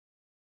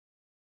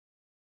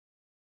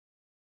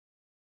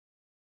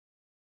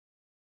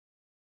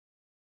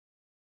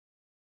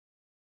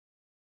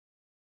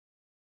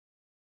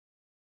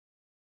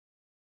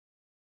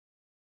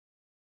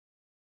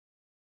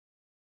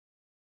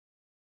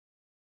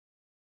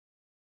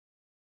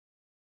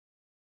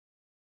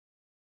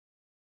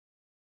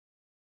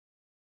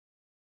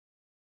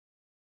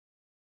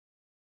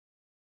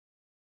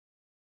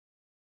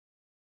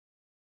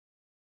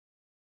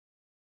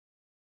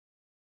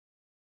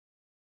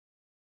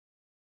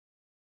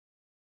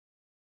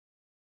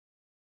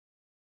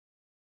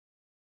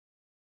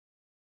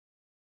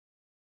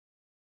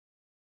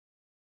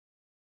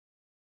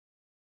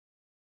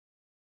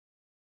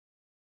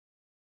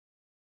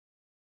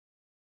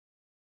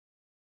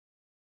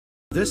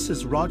 This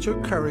is Roger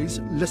Curry's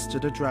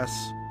listed address.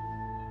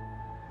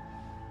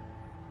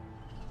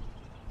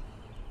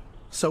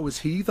 So is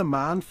he the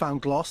man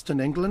found lost in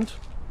England?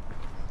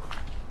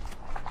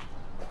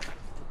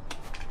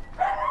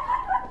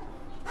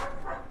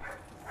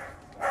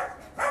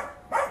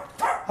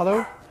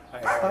 Hello?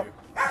 Hi, how are you?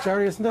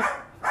 Jerry, isn't it?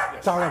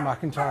 Yes. Darren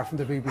McIntyre from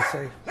the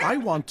BBC. I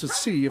want to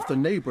see if the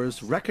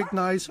neighbours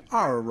recognise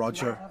our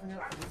Roger.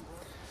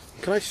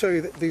 Can I show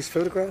you these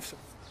photographs?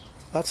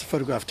 That's a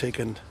photograph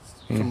taken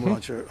from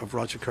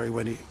Roger Curry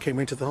when he came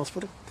into the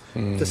hospital.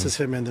 This is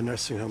him in the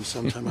nursing home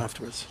sometime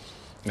afterwards.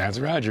 That's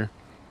Roger.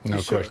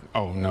 No question. Sure?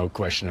 Oh, no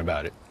question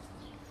about it.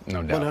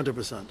 No doubt.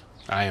 100%.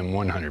 I am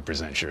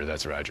 100% sure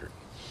that's Roger.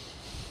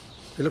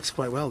 He looks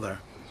quite well there.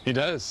 He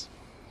does.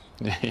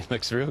 He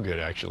looks real good,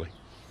 actually.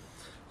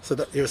 So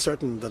that you're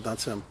certain that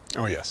that's him?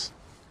 Oh, yes.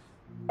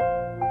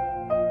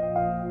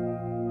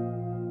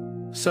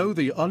 So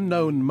the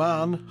unknown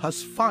man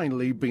has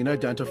finally been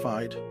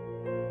identified.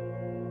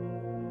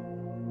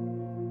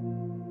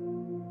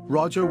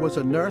 Roger was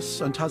a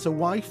nurse and has a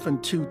wife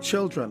and 2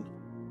 children.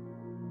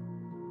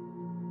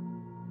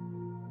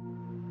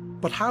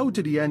 But how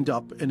did he end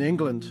up in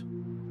England?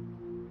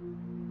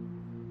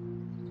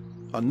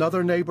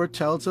 Another neighbour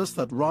tells us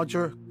that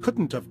Roger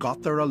couldn't have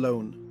got there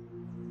alone.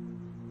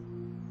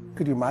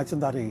 Could you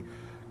imagine that he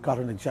got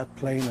on a jet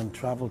plane and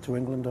travelled to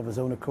England of his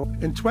own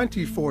accord? In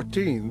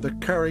 2014, the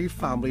Curry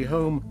family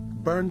home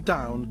burned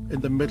down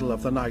in the middle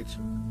of the night.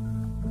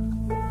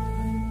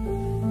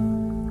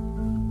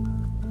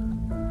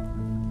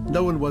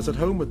 No one was at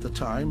home at the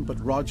time,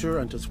 but Roger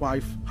and his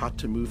wife had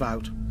to move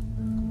out.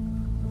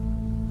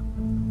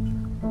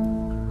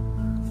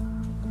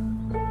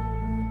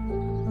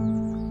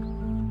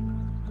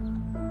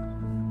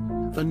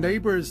 The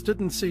neighbours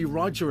didn't see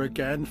Roger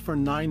again for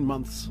 9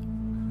 months.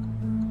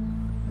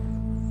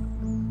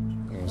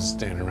 He was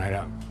standing right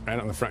out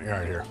in the front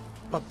yard here.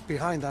 But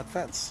behind that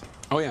fence?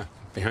 Oh, yeah,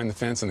 behind the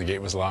fence, and the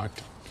gate was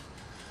locked.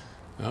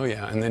 Oh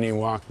yeah, and then he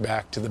walked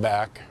back to the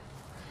back,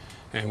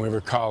 and we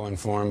were calling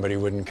for him, but he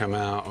wouldn't come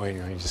out. Well,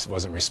 he just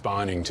wasn't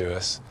responding to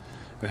us.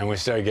 And then we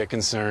started to get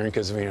concerned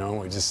because we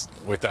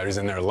thought he was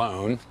in there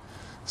alone.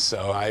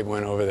 So I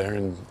went over there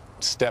and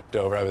stepped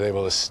over. I was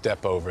able to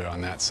step over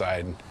on that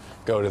side and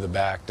go to the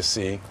back to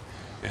see,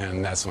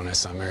 and that's when I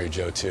saw Mary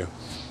Jo too.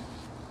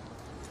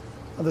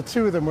 And the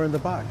two of them were in the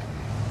back?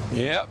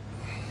 Yep.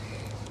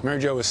 Mary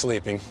Jo was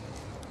sleeping,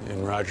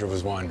 and Roger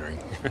was wandering.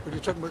 Were you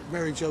talking about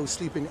Mary Jo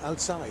sleeping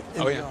outside?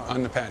 Oh yeah,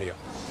 on the patio.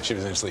 She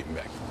was in a sleeping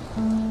bag.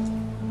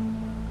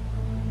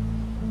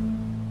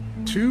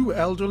 Two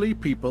elderly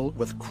people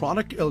with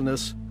chronic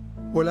illness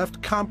were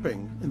left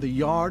camping in the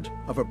yard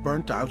of a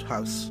burnt-out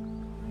house.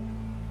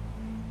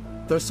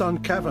 Their son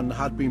Kevin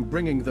had been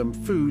bringing them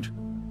food,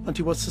 and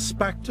he was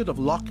suspected of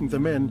locking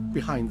them in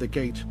behind the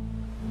gate.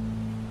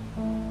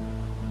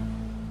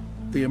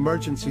 The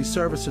emergency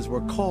services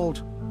were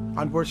called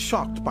and were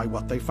shocked by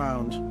what they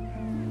found.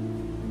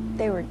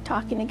 They were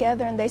talking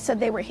together, and they said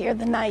they were here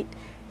the night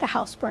the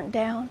house burnt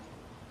down.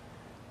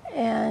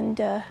 And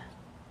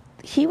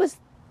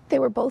they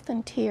were both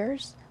in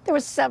tears. There were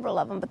several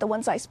of them, but the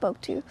ones I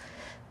spoke to,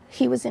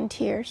 he was in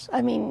tears.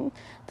 I mean,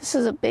 this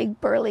is a big,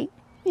 burly,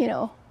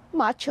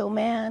 macho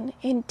man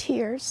in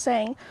tears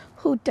saying,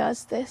 who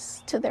does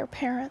this to their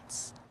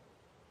parents?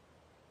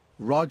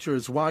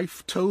 Roger's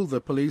wife told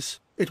the police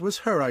it was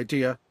her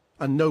idea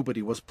and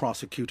nobody was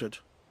prosecuted.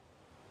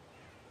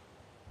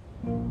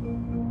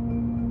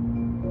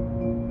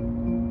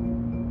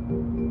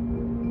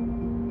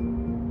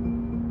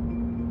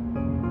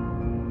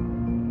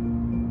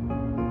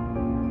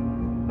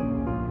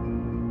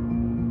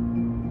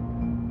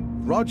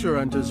 Roger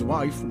and his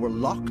wife were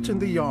locked in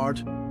the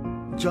yard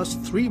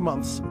just 3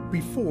 months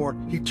before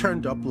he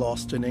turned up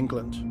lost in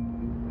England.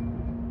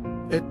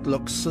 It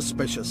looks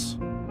suspicious.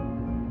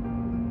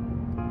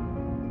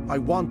 I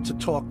want to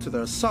talk to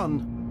their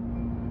son,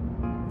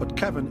 but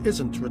Kevin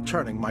isn't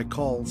returning my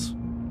calls.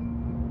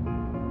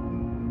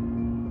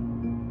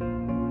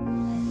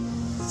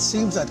 It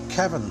seems that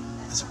Kevin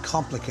is a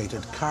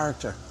complicated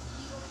character.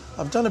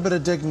 I've done a bit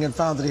of digging and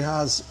found that he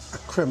has a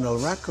criminal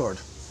record.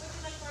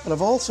 But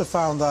I've also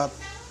found that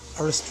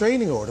a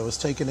restraining order was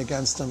taken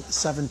against him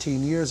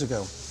 17 years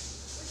ago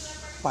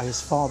by his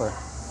father.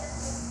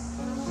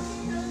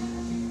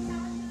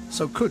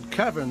 So could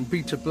Kevin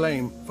be to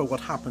blame for what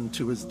happened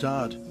to his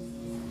dad?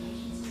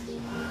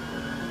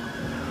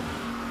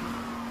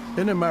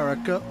 In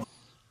America...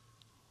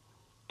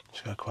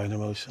 She got quite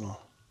emotional.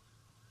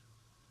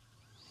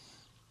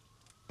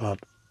 But,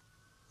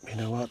 you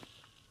know what?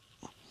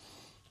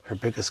 Her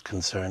biggest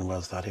concern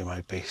was that he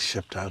might be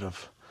shipped out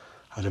of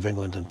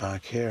England and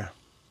back here.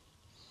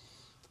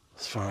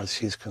 As far as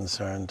she's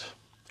concerned,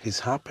 he's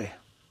happy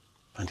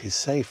and he's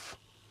safe.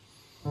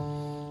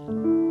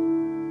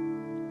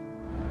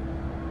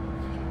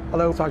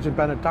 Hello, Sergeant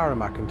Bennett, Darragh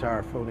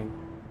McIntyre phoning.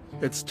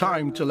 It's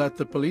time to let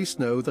the police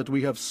know that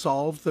we have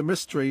solved the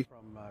mystery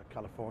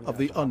of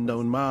the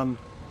unknown man.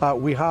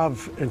 We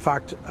have, in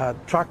fact,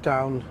 tracked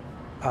down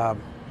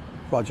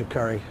Roger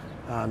Curry,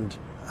 and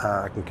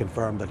I can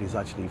confirm that he's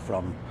actually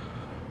from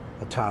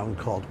a town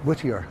called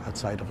Whittier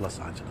outside of Los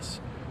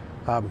Angeles.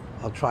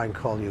 I'll try and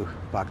call you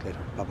back later.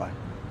 Bye-bye.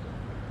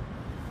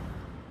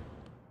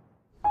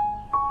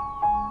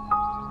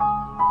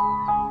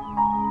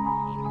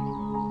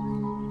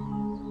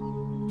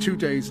 Two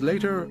days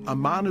later, a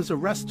man is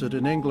arrested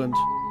in England.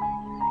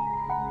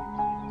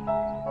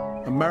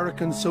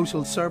 American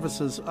social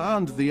services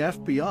and the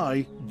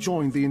FBI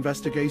joined the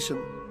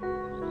investigation.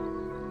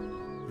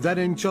 Then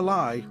in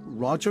July,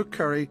 Roger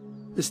Curry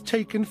is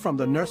taken from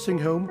the nursing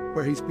home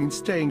where he's been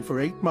staying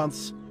for 8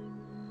 months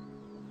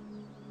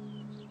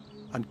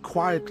and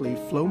quietly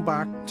flown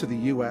back to the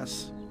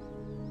US.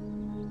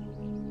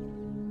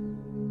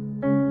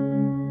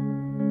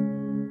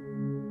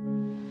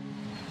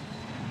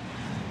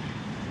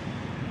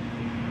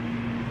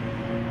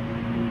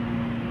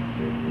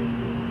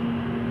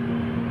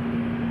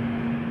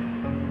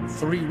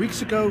 Three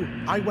weeks ago,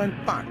 I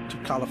went back to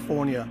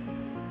California.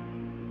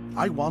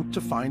 I want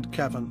to find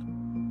Kevin.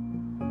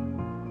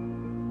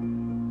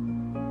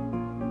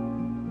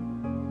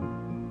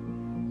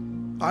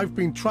 I've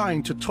been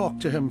trying to talk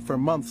to him for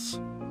months,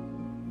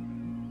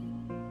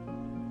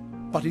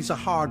 but he's a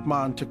hard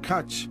man to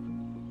catch.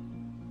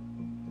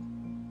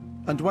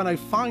 And when I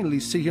finally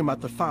see him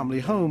at the family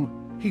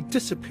home, he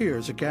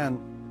disappears again.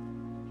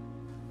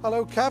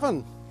 Hello,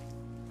 Kevin.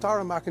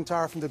 Darragh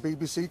McIntyre from the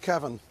BBC,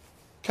 Kevin.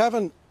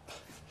 Kevin,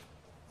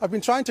 I've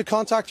been trying to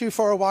contact you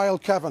for a while,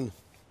 Kevin.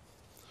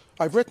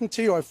 I've written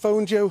to you, I've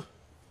phoned you.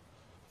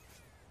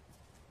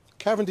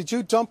 Kevin, did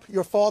you dump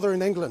your father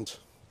in England?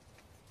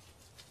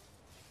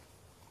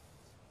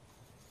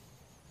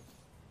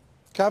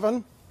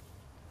 Kevin?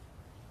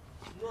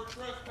 You're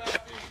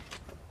trespassing.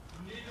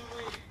 You need to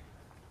leave.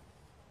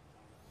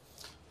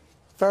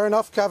 Fair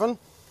enough, Kevin.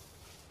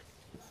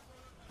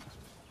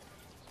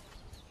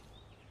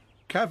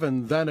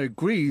 Kevin then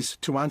agrees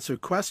to answer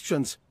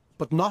questions,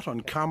 but not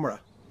on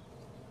camera.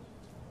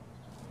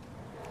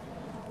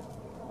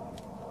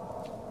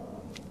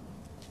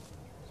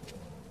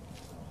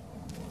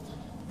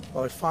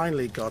 Well, I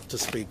finally got to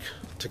speak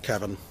to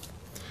Kevin.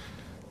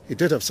 He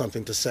did have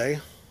something to say,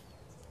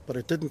 but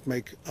it didn't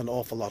make an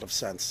awful lot of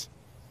sense.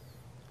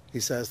 He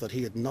says that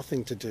he had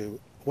nothing to do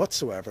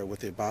whatsoever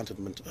with the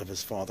abandonment of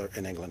his father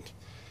in England.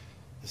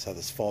 He said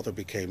his father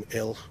became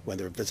ill when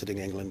they were visiting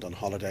England on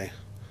holiday,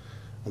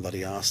 and that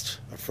he asked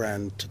a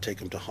friend to take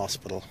him to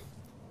hospital.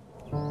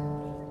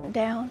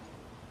 Down,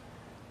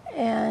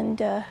 and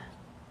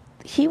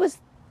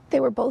they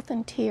were both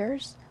in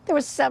tears. There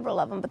were several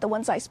of them, but the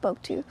ones I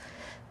spoke to,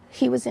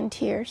 he was in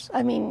tears.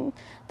 I mean,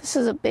 this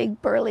is a big,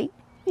 burly,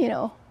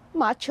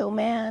 macho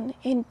man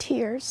in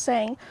tears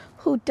saying,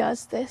 who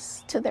does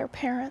this to their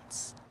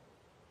parents?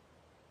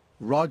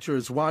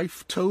 Roger's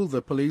wife told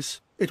the police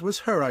it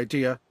was her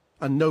idea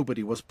and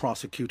nobody was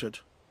prosecuted.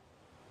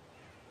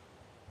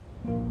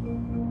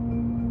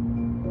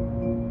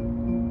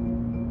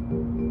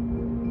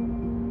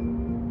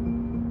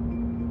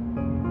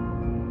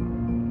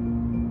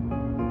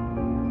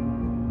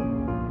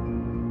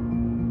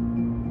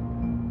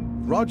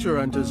 Roger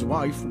and his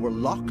wife were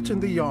locked in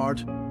the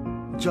yard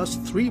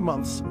just 3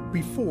 months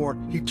before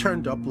he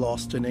turned up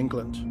lost in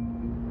England.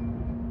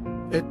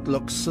 It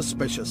looks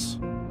suspicious.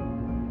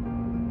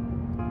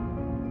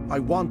 I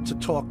want to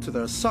talk to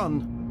their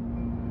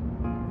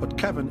son, but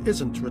Kevin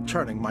isn't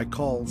returning my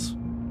calls.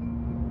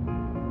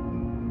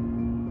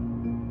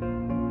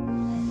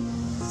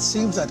 It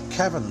seems that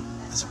Kevin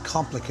is a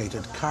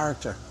complicated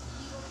character.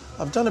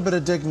 I've done a bit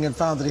of digging and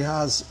found that he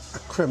has a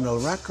criminal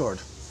record.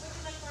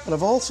 But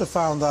I've also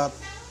found that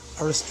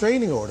a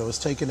restraining order was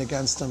taken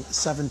against him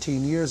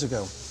 17 years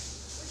ago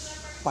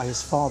by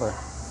his father.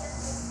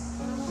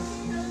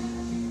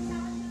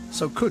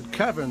 So could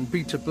Kevin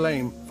be to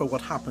blame for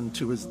what happened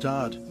to his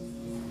dad?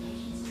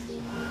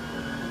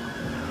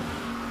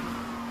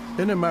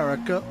 In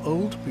America,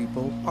 old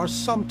people are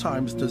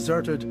sometimes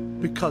deserted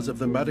because of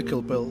the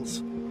medical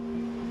bills.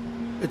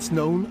 It's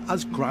known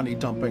as granny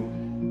dumping.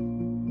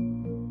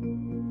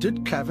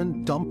 Did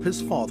Kevin dump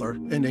his father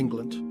in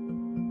England?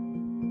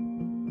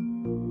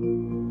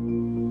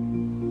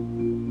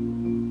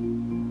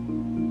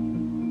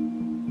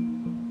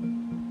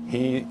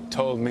 He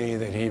told me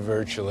that he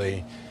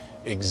virtually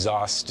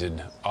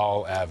exhausted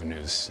all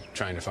avenues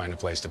trying to find a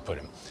place to put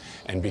him.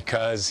 And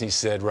because he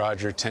said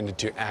Roger tended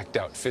to act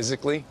out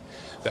physically,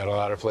 that a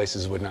lot of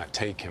places would not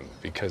take him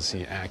because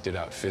he acted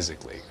out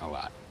physically a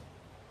lot.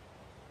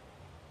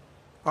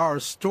 Our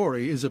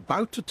story is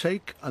about to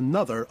take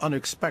another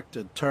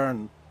unexpected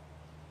turn.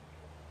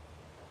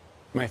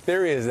 My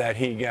theory is that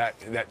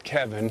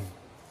Kevin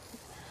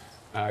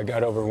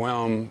got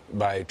overwhelmed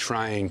by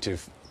trying to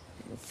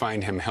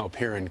find him help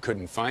here and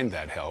couldn't find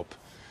that help.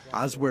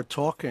 As we're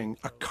talking,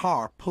 a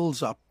car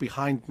pulls up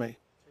behind me.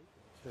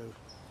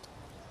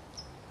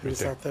 Who's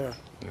that there?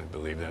 I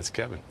believe that's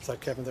Kevin. Is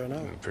that Kevin there now?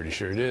 I'm pretty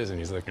sure it is, and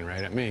he's looking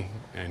right at me,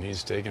 and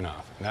he's taking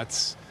off.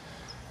 That's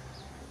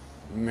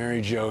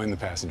Mary Jo in the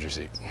passenger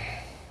seat.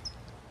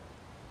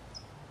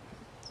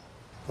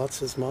 That's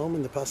his mom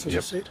in the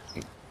passenger seat?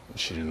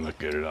 She didn't look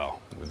good at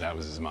all, but that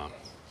was his mom.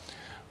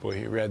 Boy,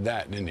 he read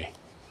that, didn't he?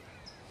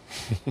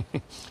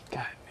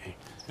 God,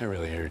 that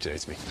really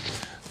irritates me.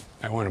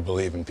 I want to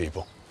believe in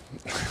people.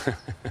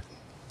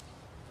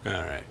 All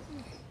right.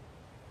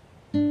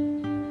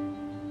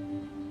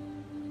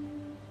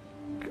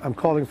 I'm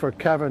calling for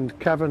Kevin.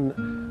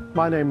 Kevin,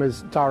 my name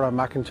is Dara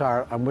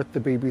McIntyre. I'm with the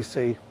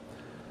BBC.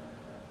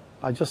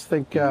 I just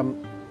think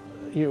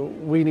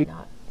we need...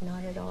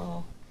 Not at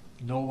all.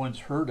 No one's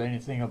heard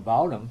anything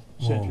about him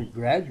since we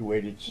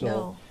graduated, so...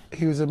 No.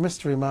 He was a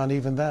mystery man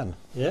even then.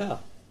 Yeah.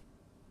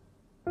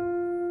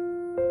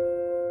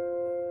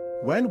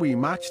 When we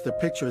match the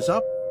pictures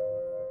up,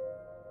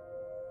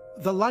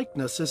 the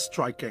likeness is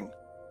striking.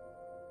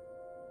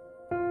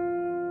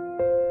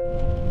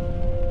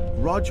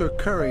 Roger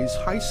Curry's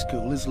high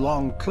school is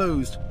long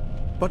closed,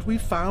 but we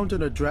found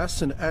an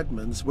address in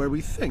Edmonds where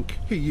we think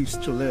he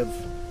used to live.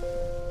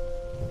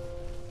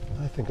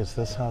 I think it's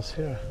this house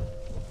here.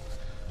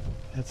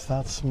 It's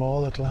that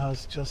small little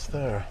house just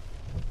there.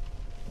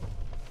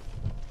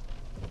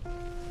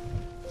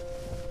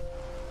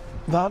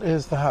 That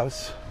is the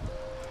house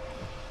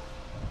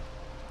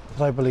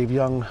that I believe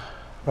young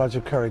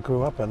Roger Curry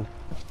grew up in.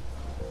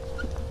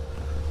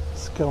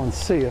 Let's go and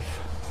see if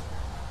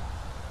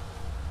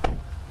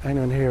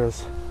anyone here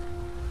has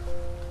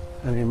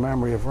any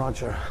memory of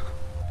Roger.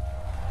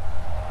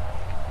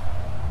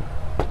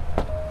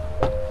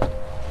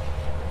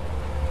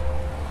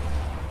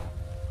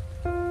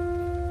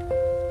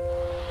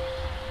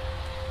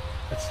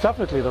 It's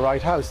definitely the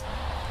right house,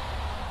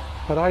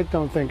 but I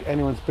don't think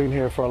anyone's been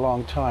here for a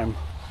long time.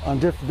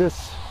 And if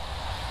this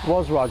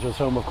was Roger's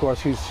home, of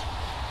course, his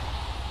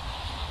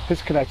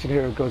connection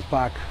here goes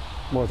back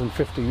more than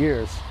 50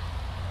 years.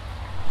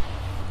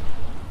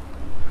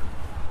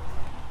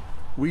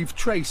 We've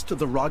traced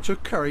the Roger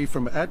Curry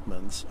from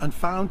Edmonds and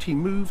found he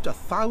moved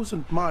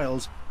 1,000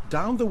 miles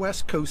down the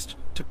west coast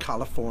to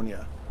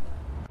California.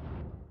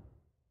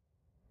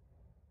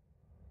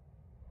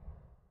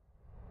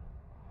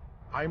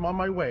 I'm on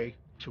my way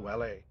to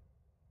LA.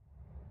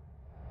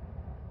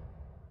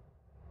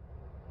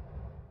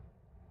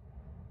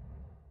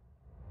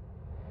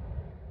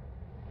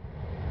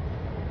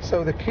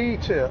 So the key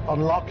to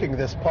unlocking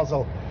this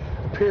puzzle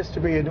appears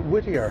to be in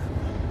Whittier,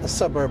 a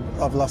suburb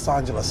of Los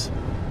Angeles.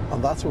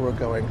 And that's where we're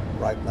going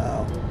right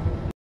now.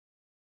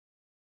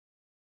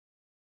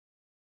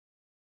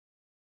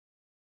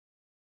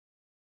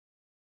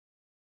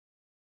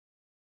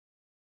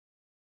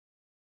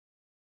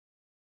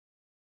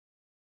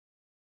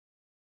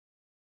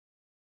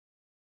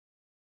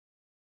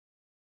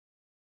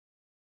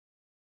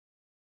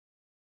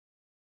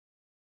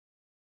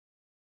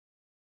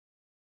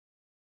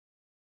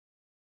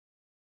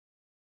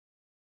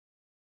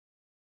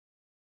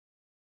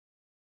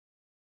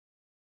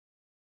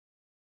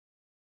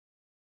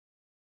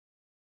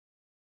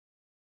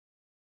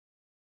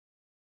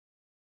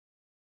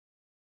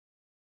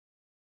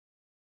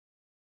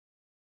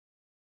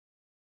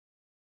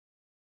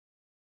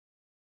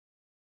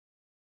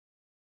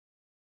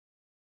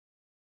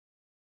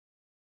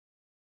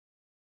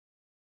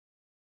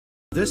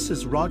 This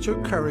is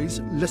Roger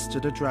Curry's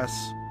listed address.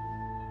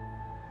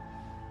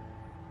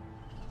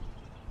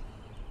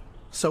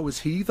 So is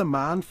he the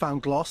man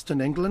found lost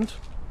in England?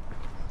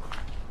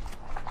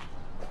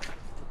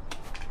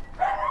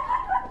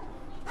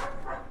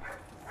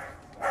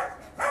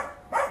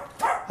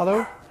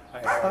 Hello?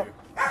 Hi, how are you?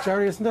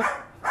 Jerry, isn't it?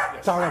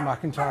 Yes. Darren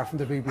McIntyre from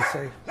the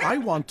BBC. I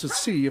want to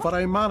see if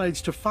I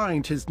manage to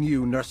find his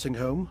new nursing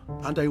home,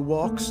 and I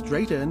walk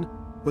straight in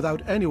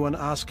without anyone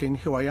asking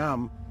who I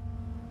am.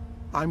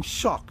 I'm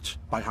shocked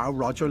by how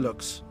Roger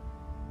looks.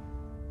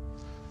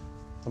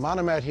 The man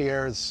I met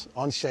here is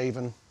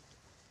unshaven.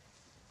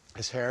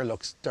 His hair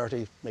looks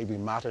dirty, maybe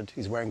matted.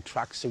 He's wearing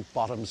tracksuit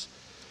bottoms.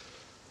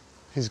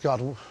 He's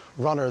got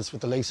runners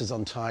with the laces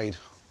untied.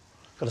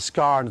 Got a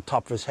scar on the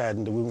top of his head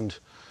and the wound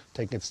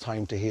taking its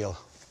time to heal.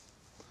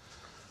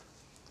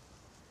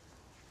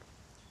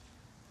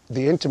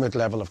 The intimate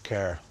level of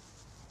care,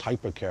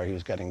 type of care he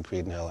was getting in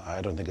Creedon,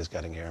 I don't think he's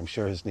getting here. I'm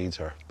sure his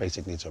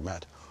basic needs are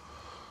met.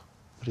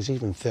 But he's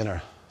even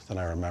thinner than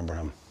I remember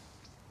him.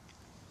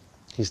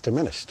 He's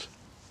diminished.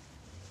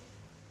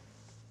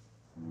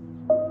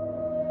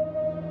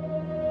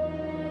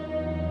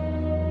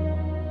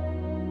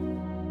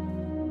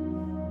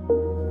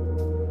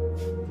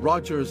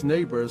 Roger's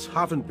neighbours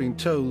haven't been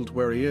told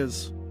where he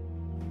is.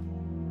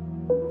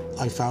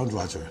 I found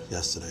Roger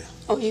yesterday.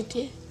 Oh, you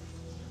did?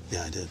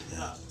 Yeah, I did,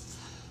 yeah.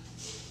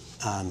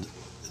 And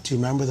do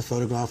you remember the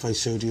photograph I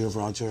showed you of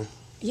Roger?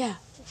 Yeah.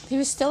 He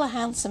was still a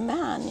handsome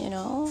man, you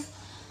know.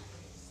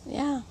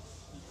 Yeah.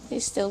 He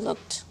still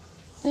looked,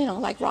 you know,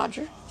 like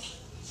Roger.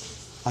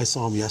 I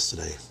saw him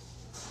yesterday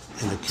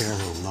in a care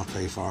home not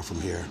very far from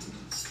here.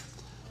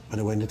 When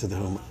I went into the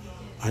home,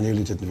 I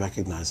nearly didn't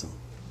recognize him.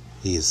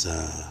 He's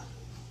a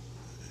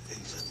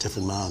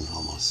different man,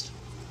 almost.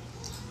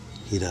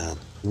 He'd a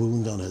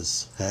wound on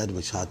his head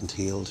which hadn't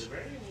healed.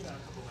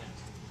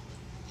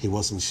 He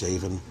wasn't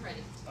shaven.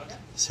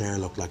 His hair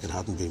looked like it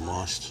hadn't been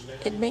washed.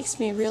 It makes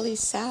me really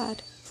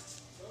sad.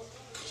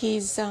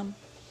 He's,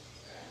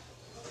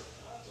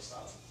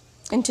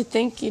 and to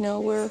think, you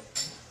know,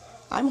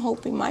 I'm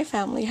hoping my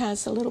family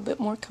has a little bit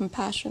more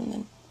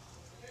compassion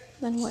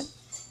than what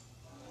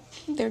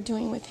they're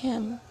doing with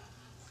him.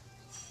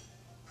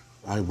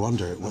 I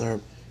wonder whether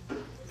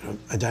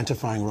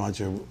identifying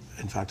Roger,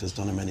 in fact, has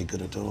done him any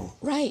good at all.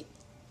 Right,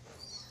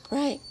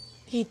 right.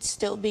 He'd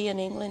still be in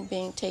England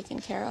being taken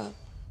care of.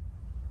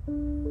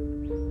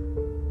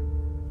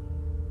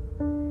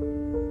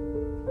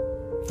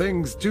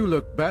 Things do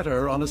look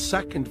better on a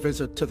second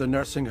visit to the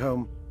nursing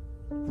home.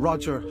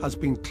 Roger has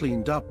been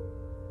cleaned up.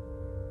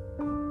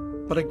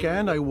 But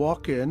again, I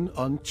walk in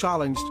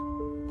unchallenged,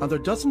 and there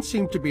doesn't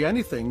seem to be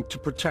anything to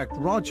protect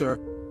Roger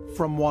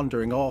from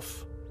wandering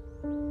off.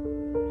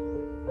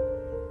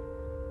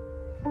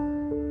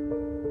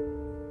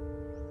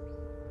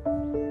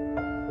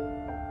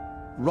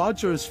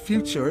 Roger's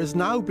future is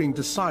now being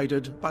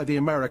decided by the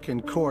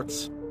American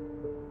courts.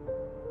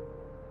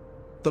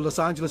 The Los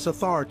Angeles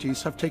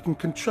authorities have taken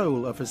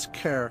control of his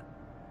care.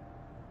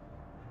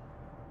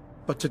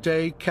 But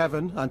today,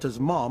 Kevin and his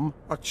mom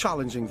are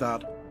challenging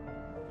that.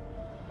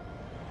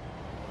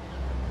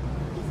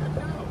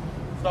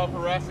 Stop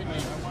harassing me.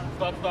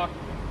 Stop stalking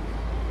me.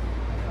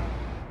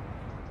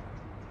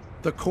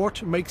 The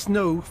court makes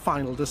no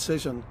final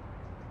decision.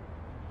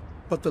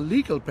 But the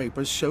legal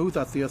papers show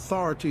that the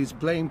authorities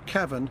blame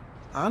Kevin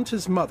and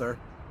his mother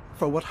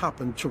for what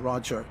happened to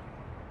Roger.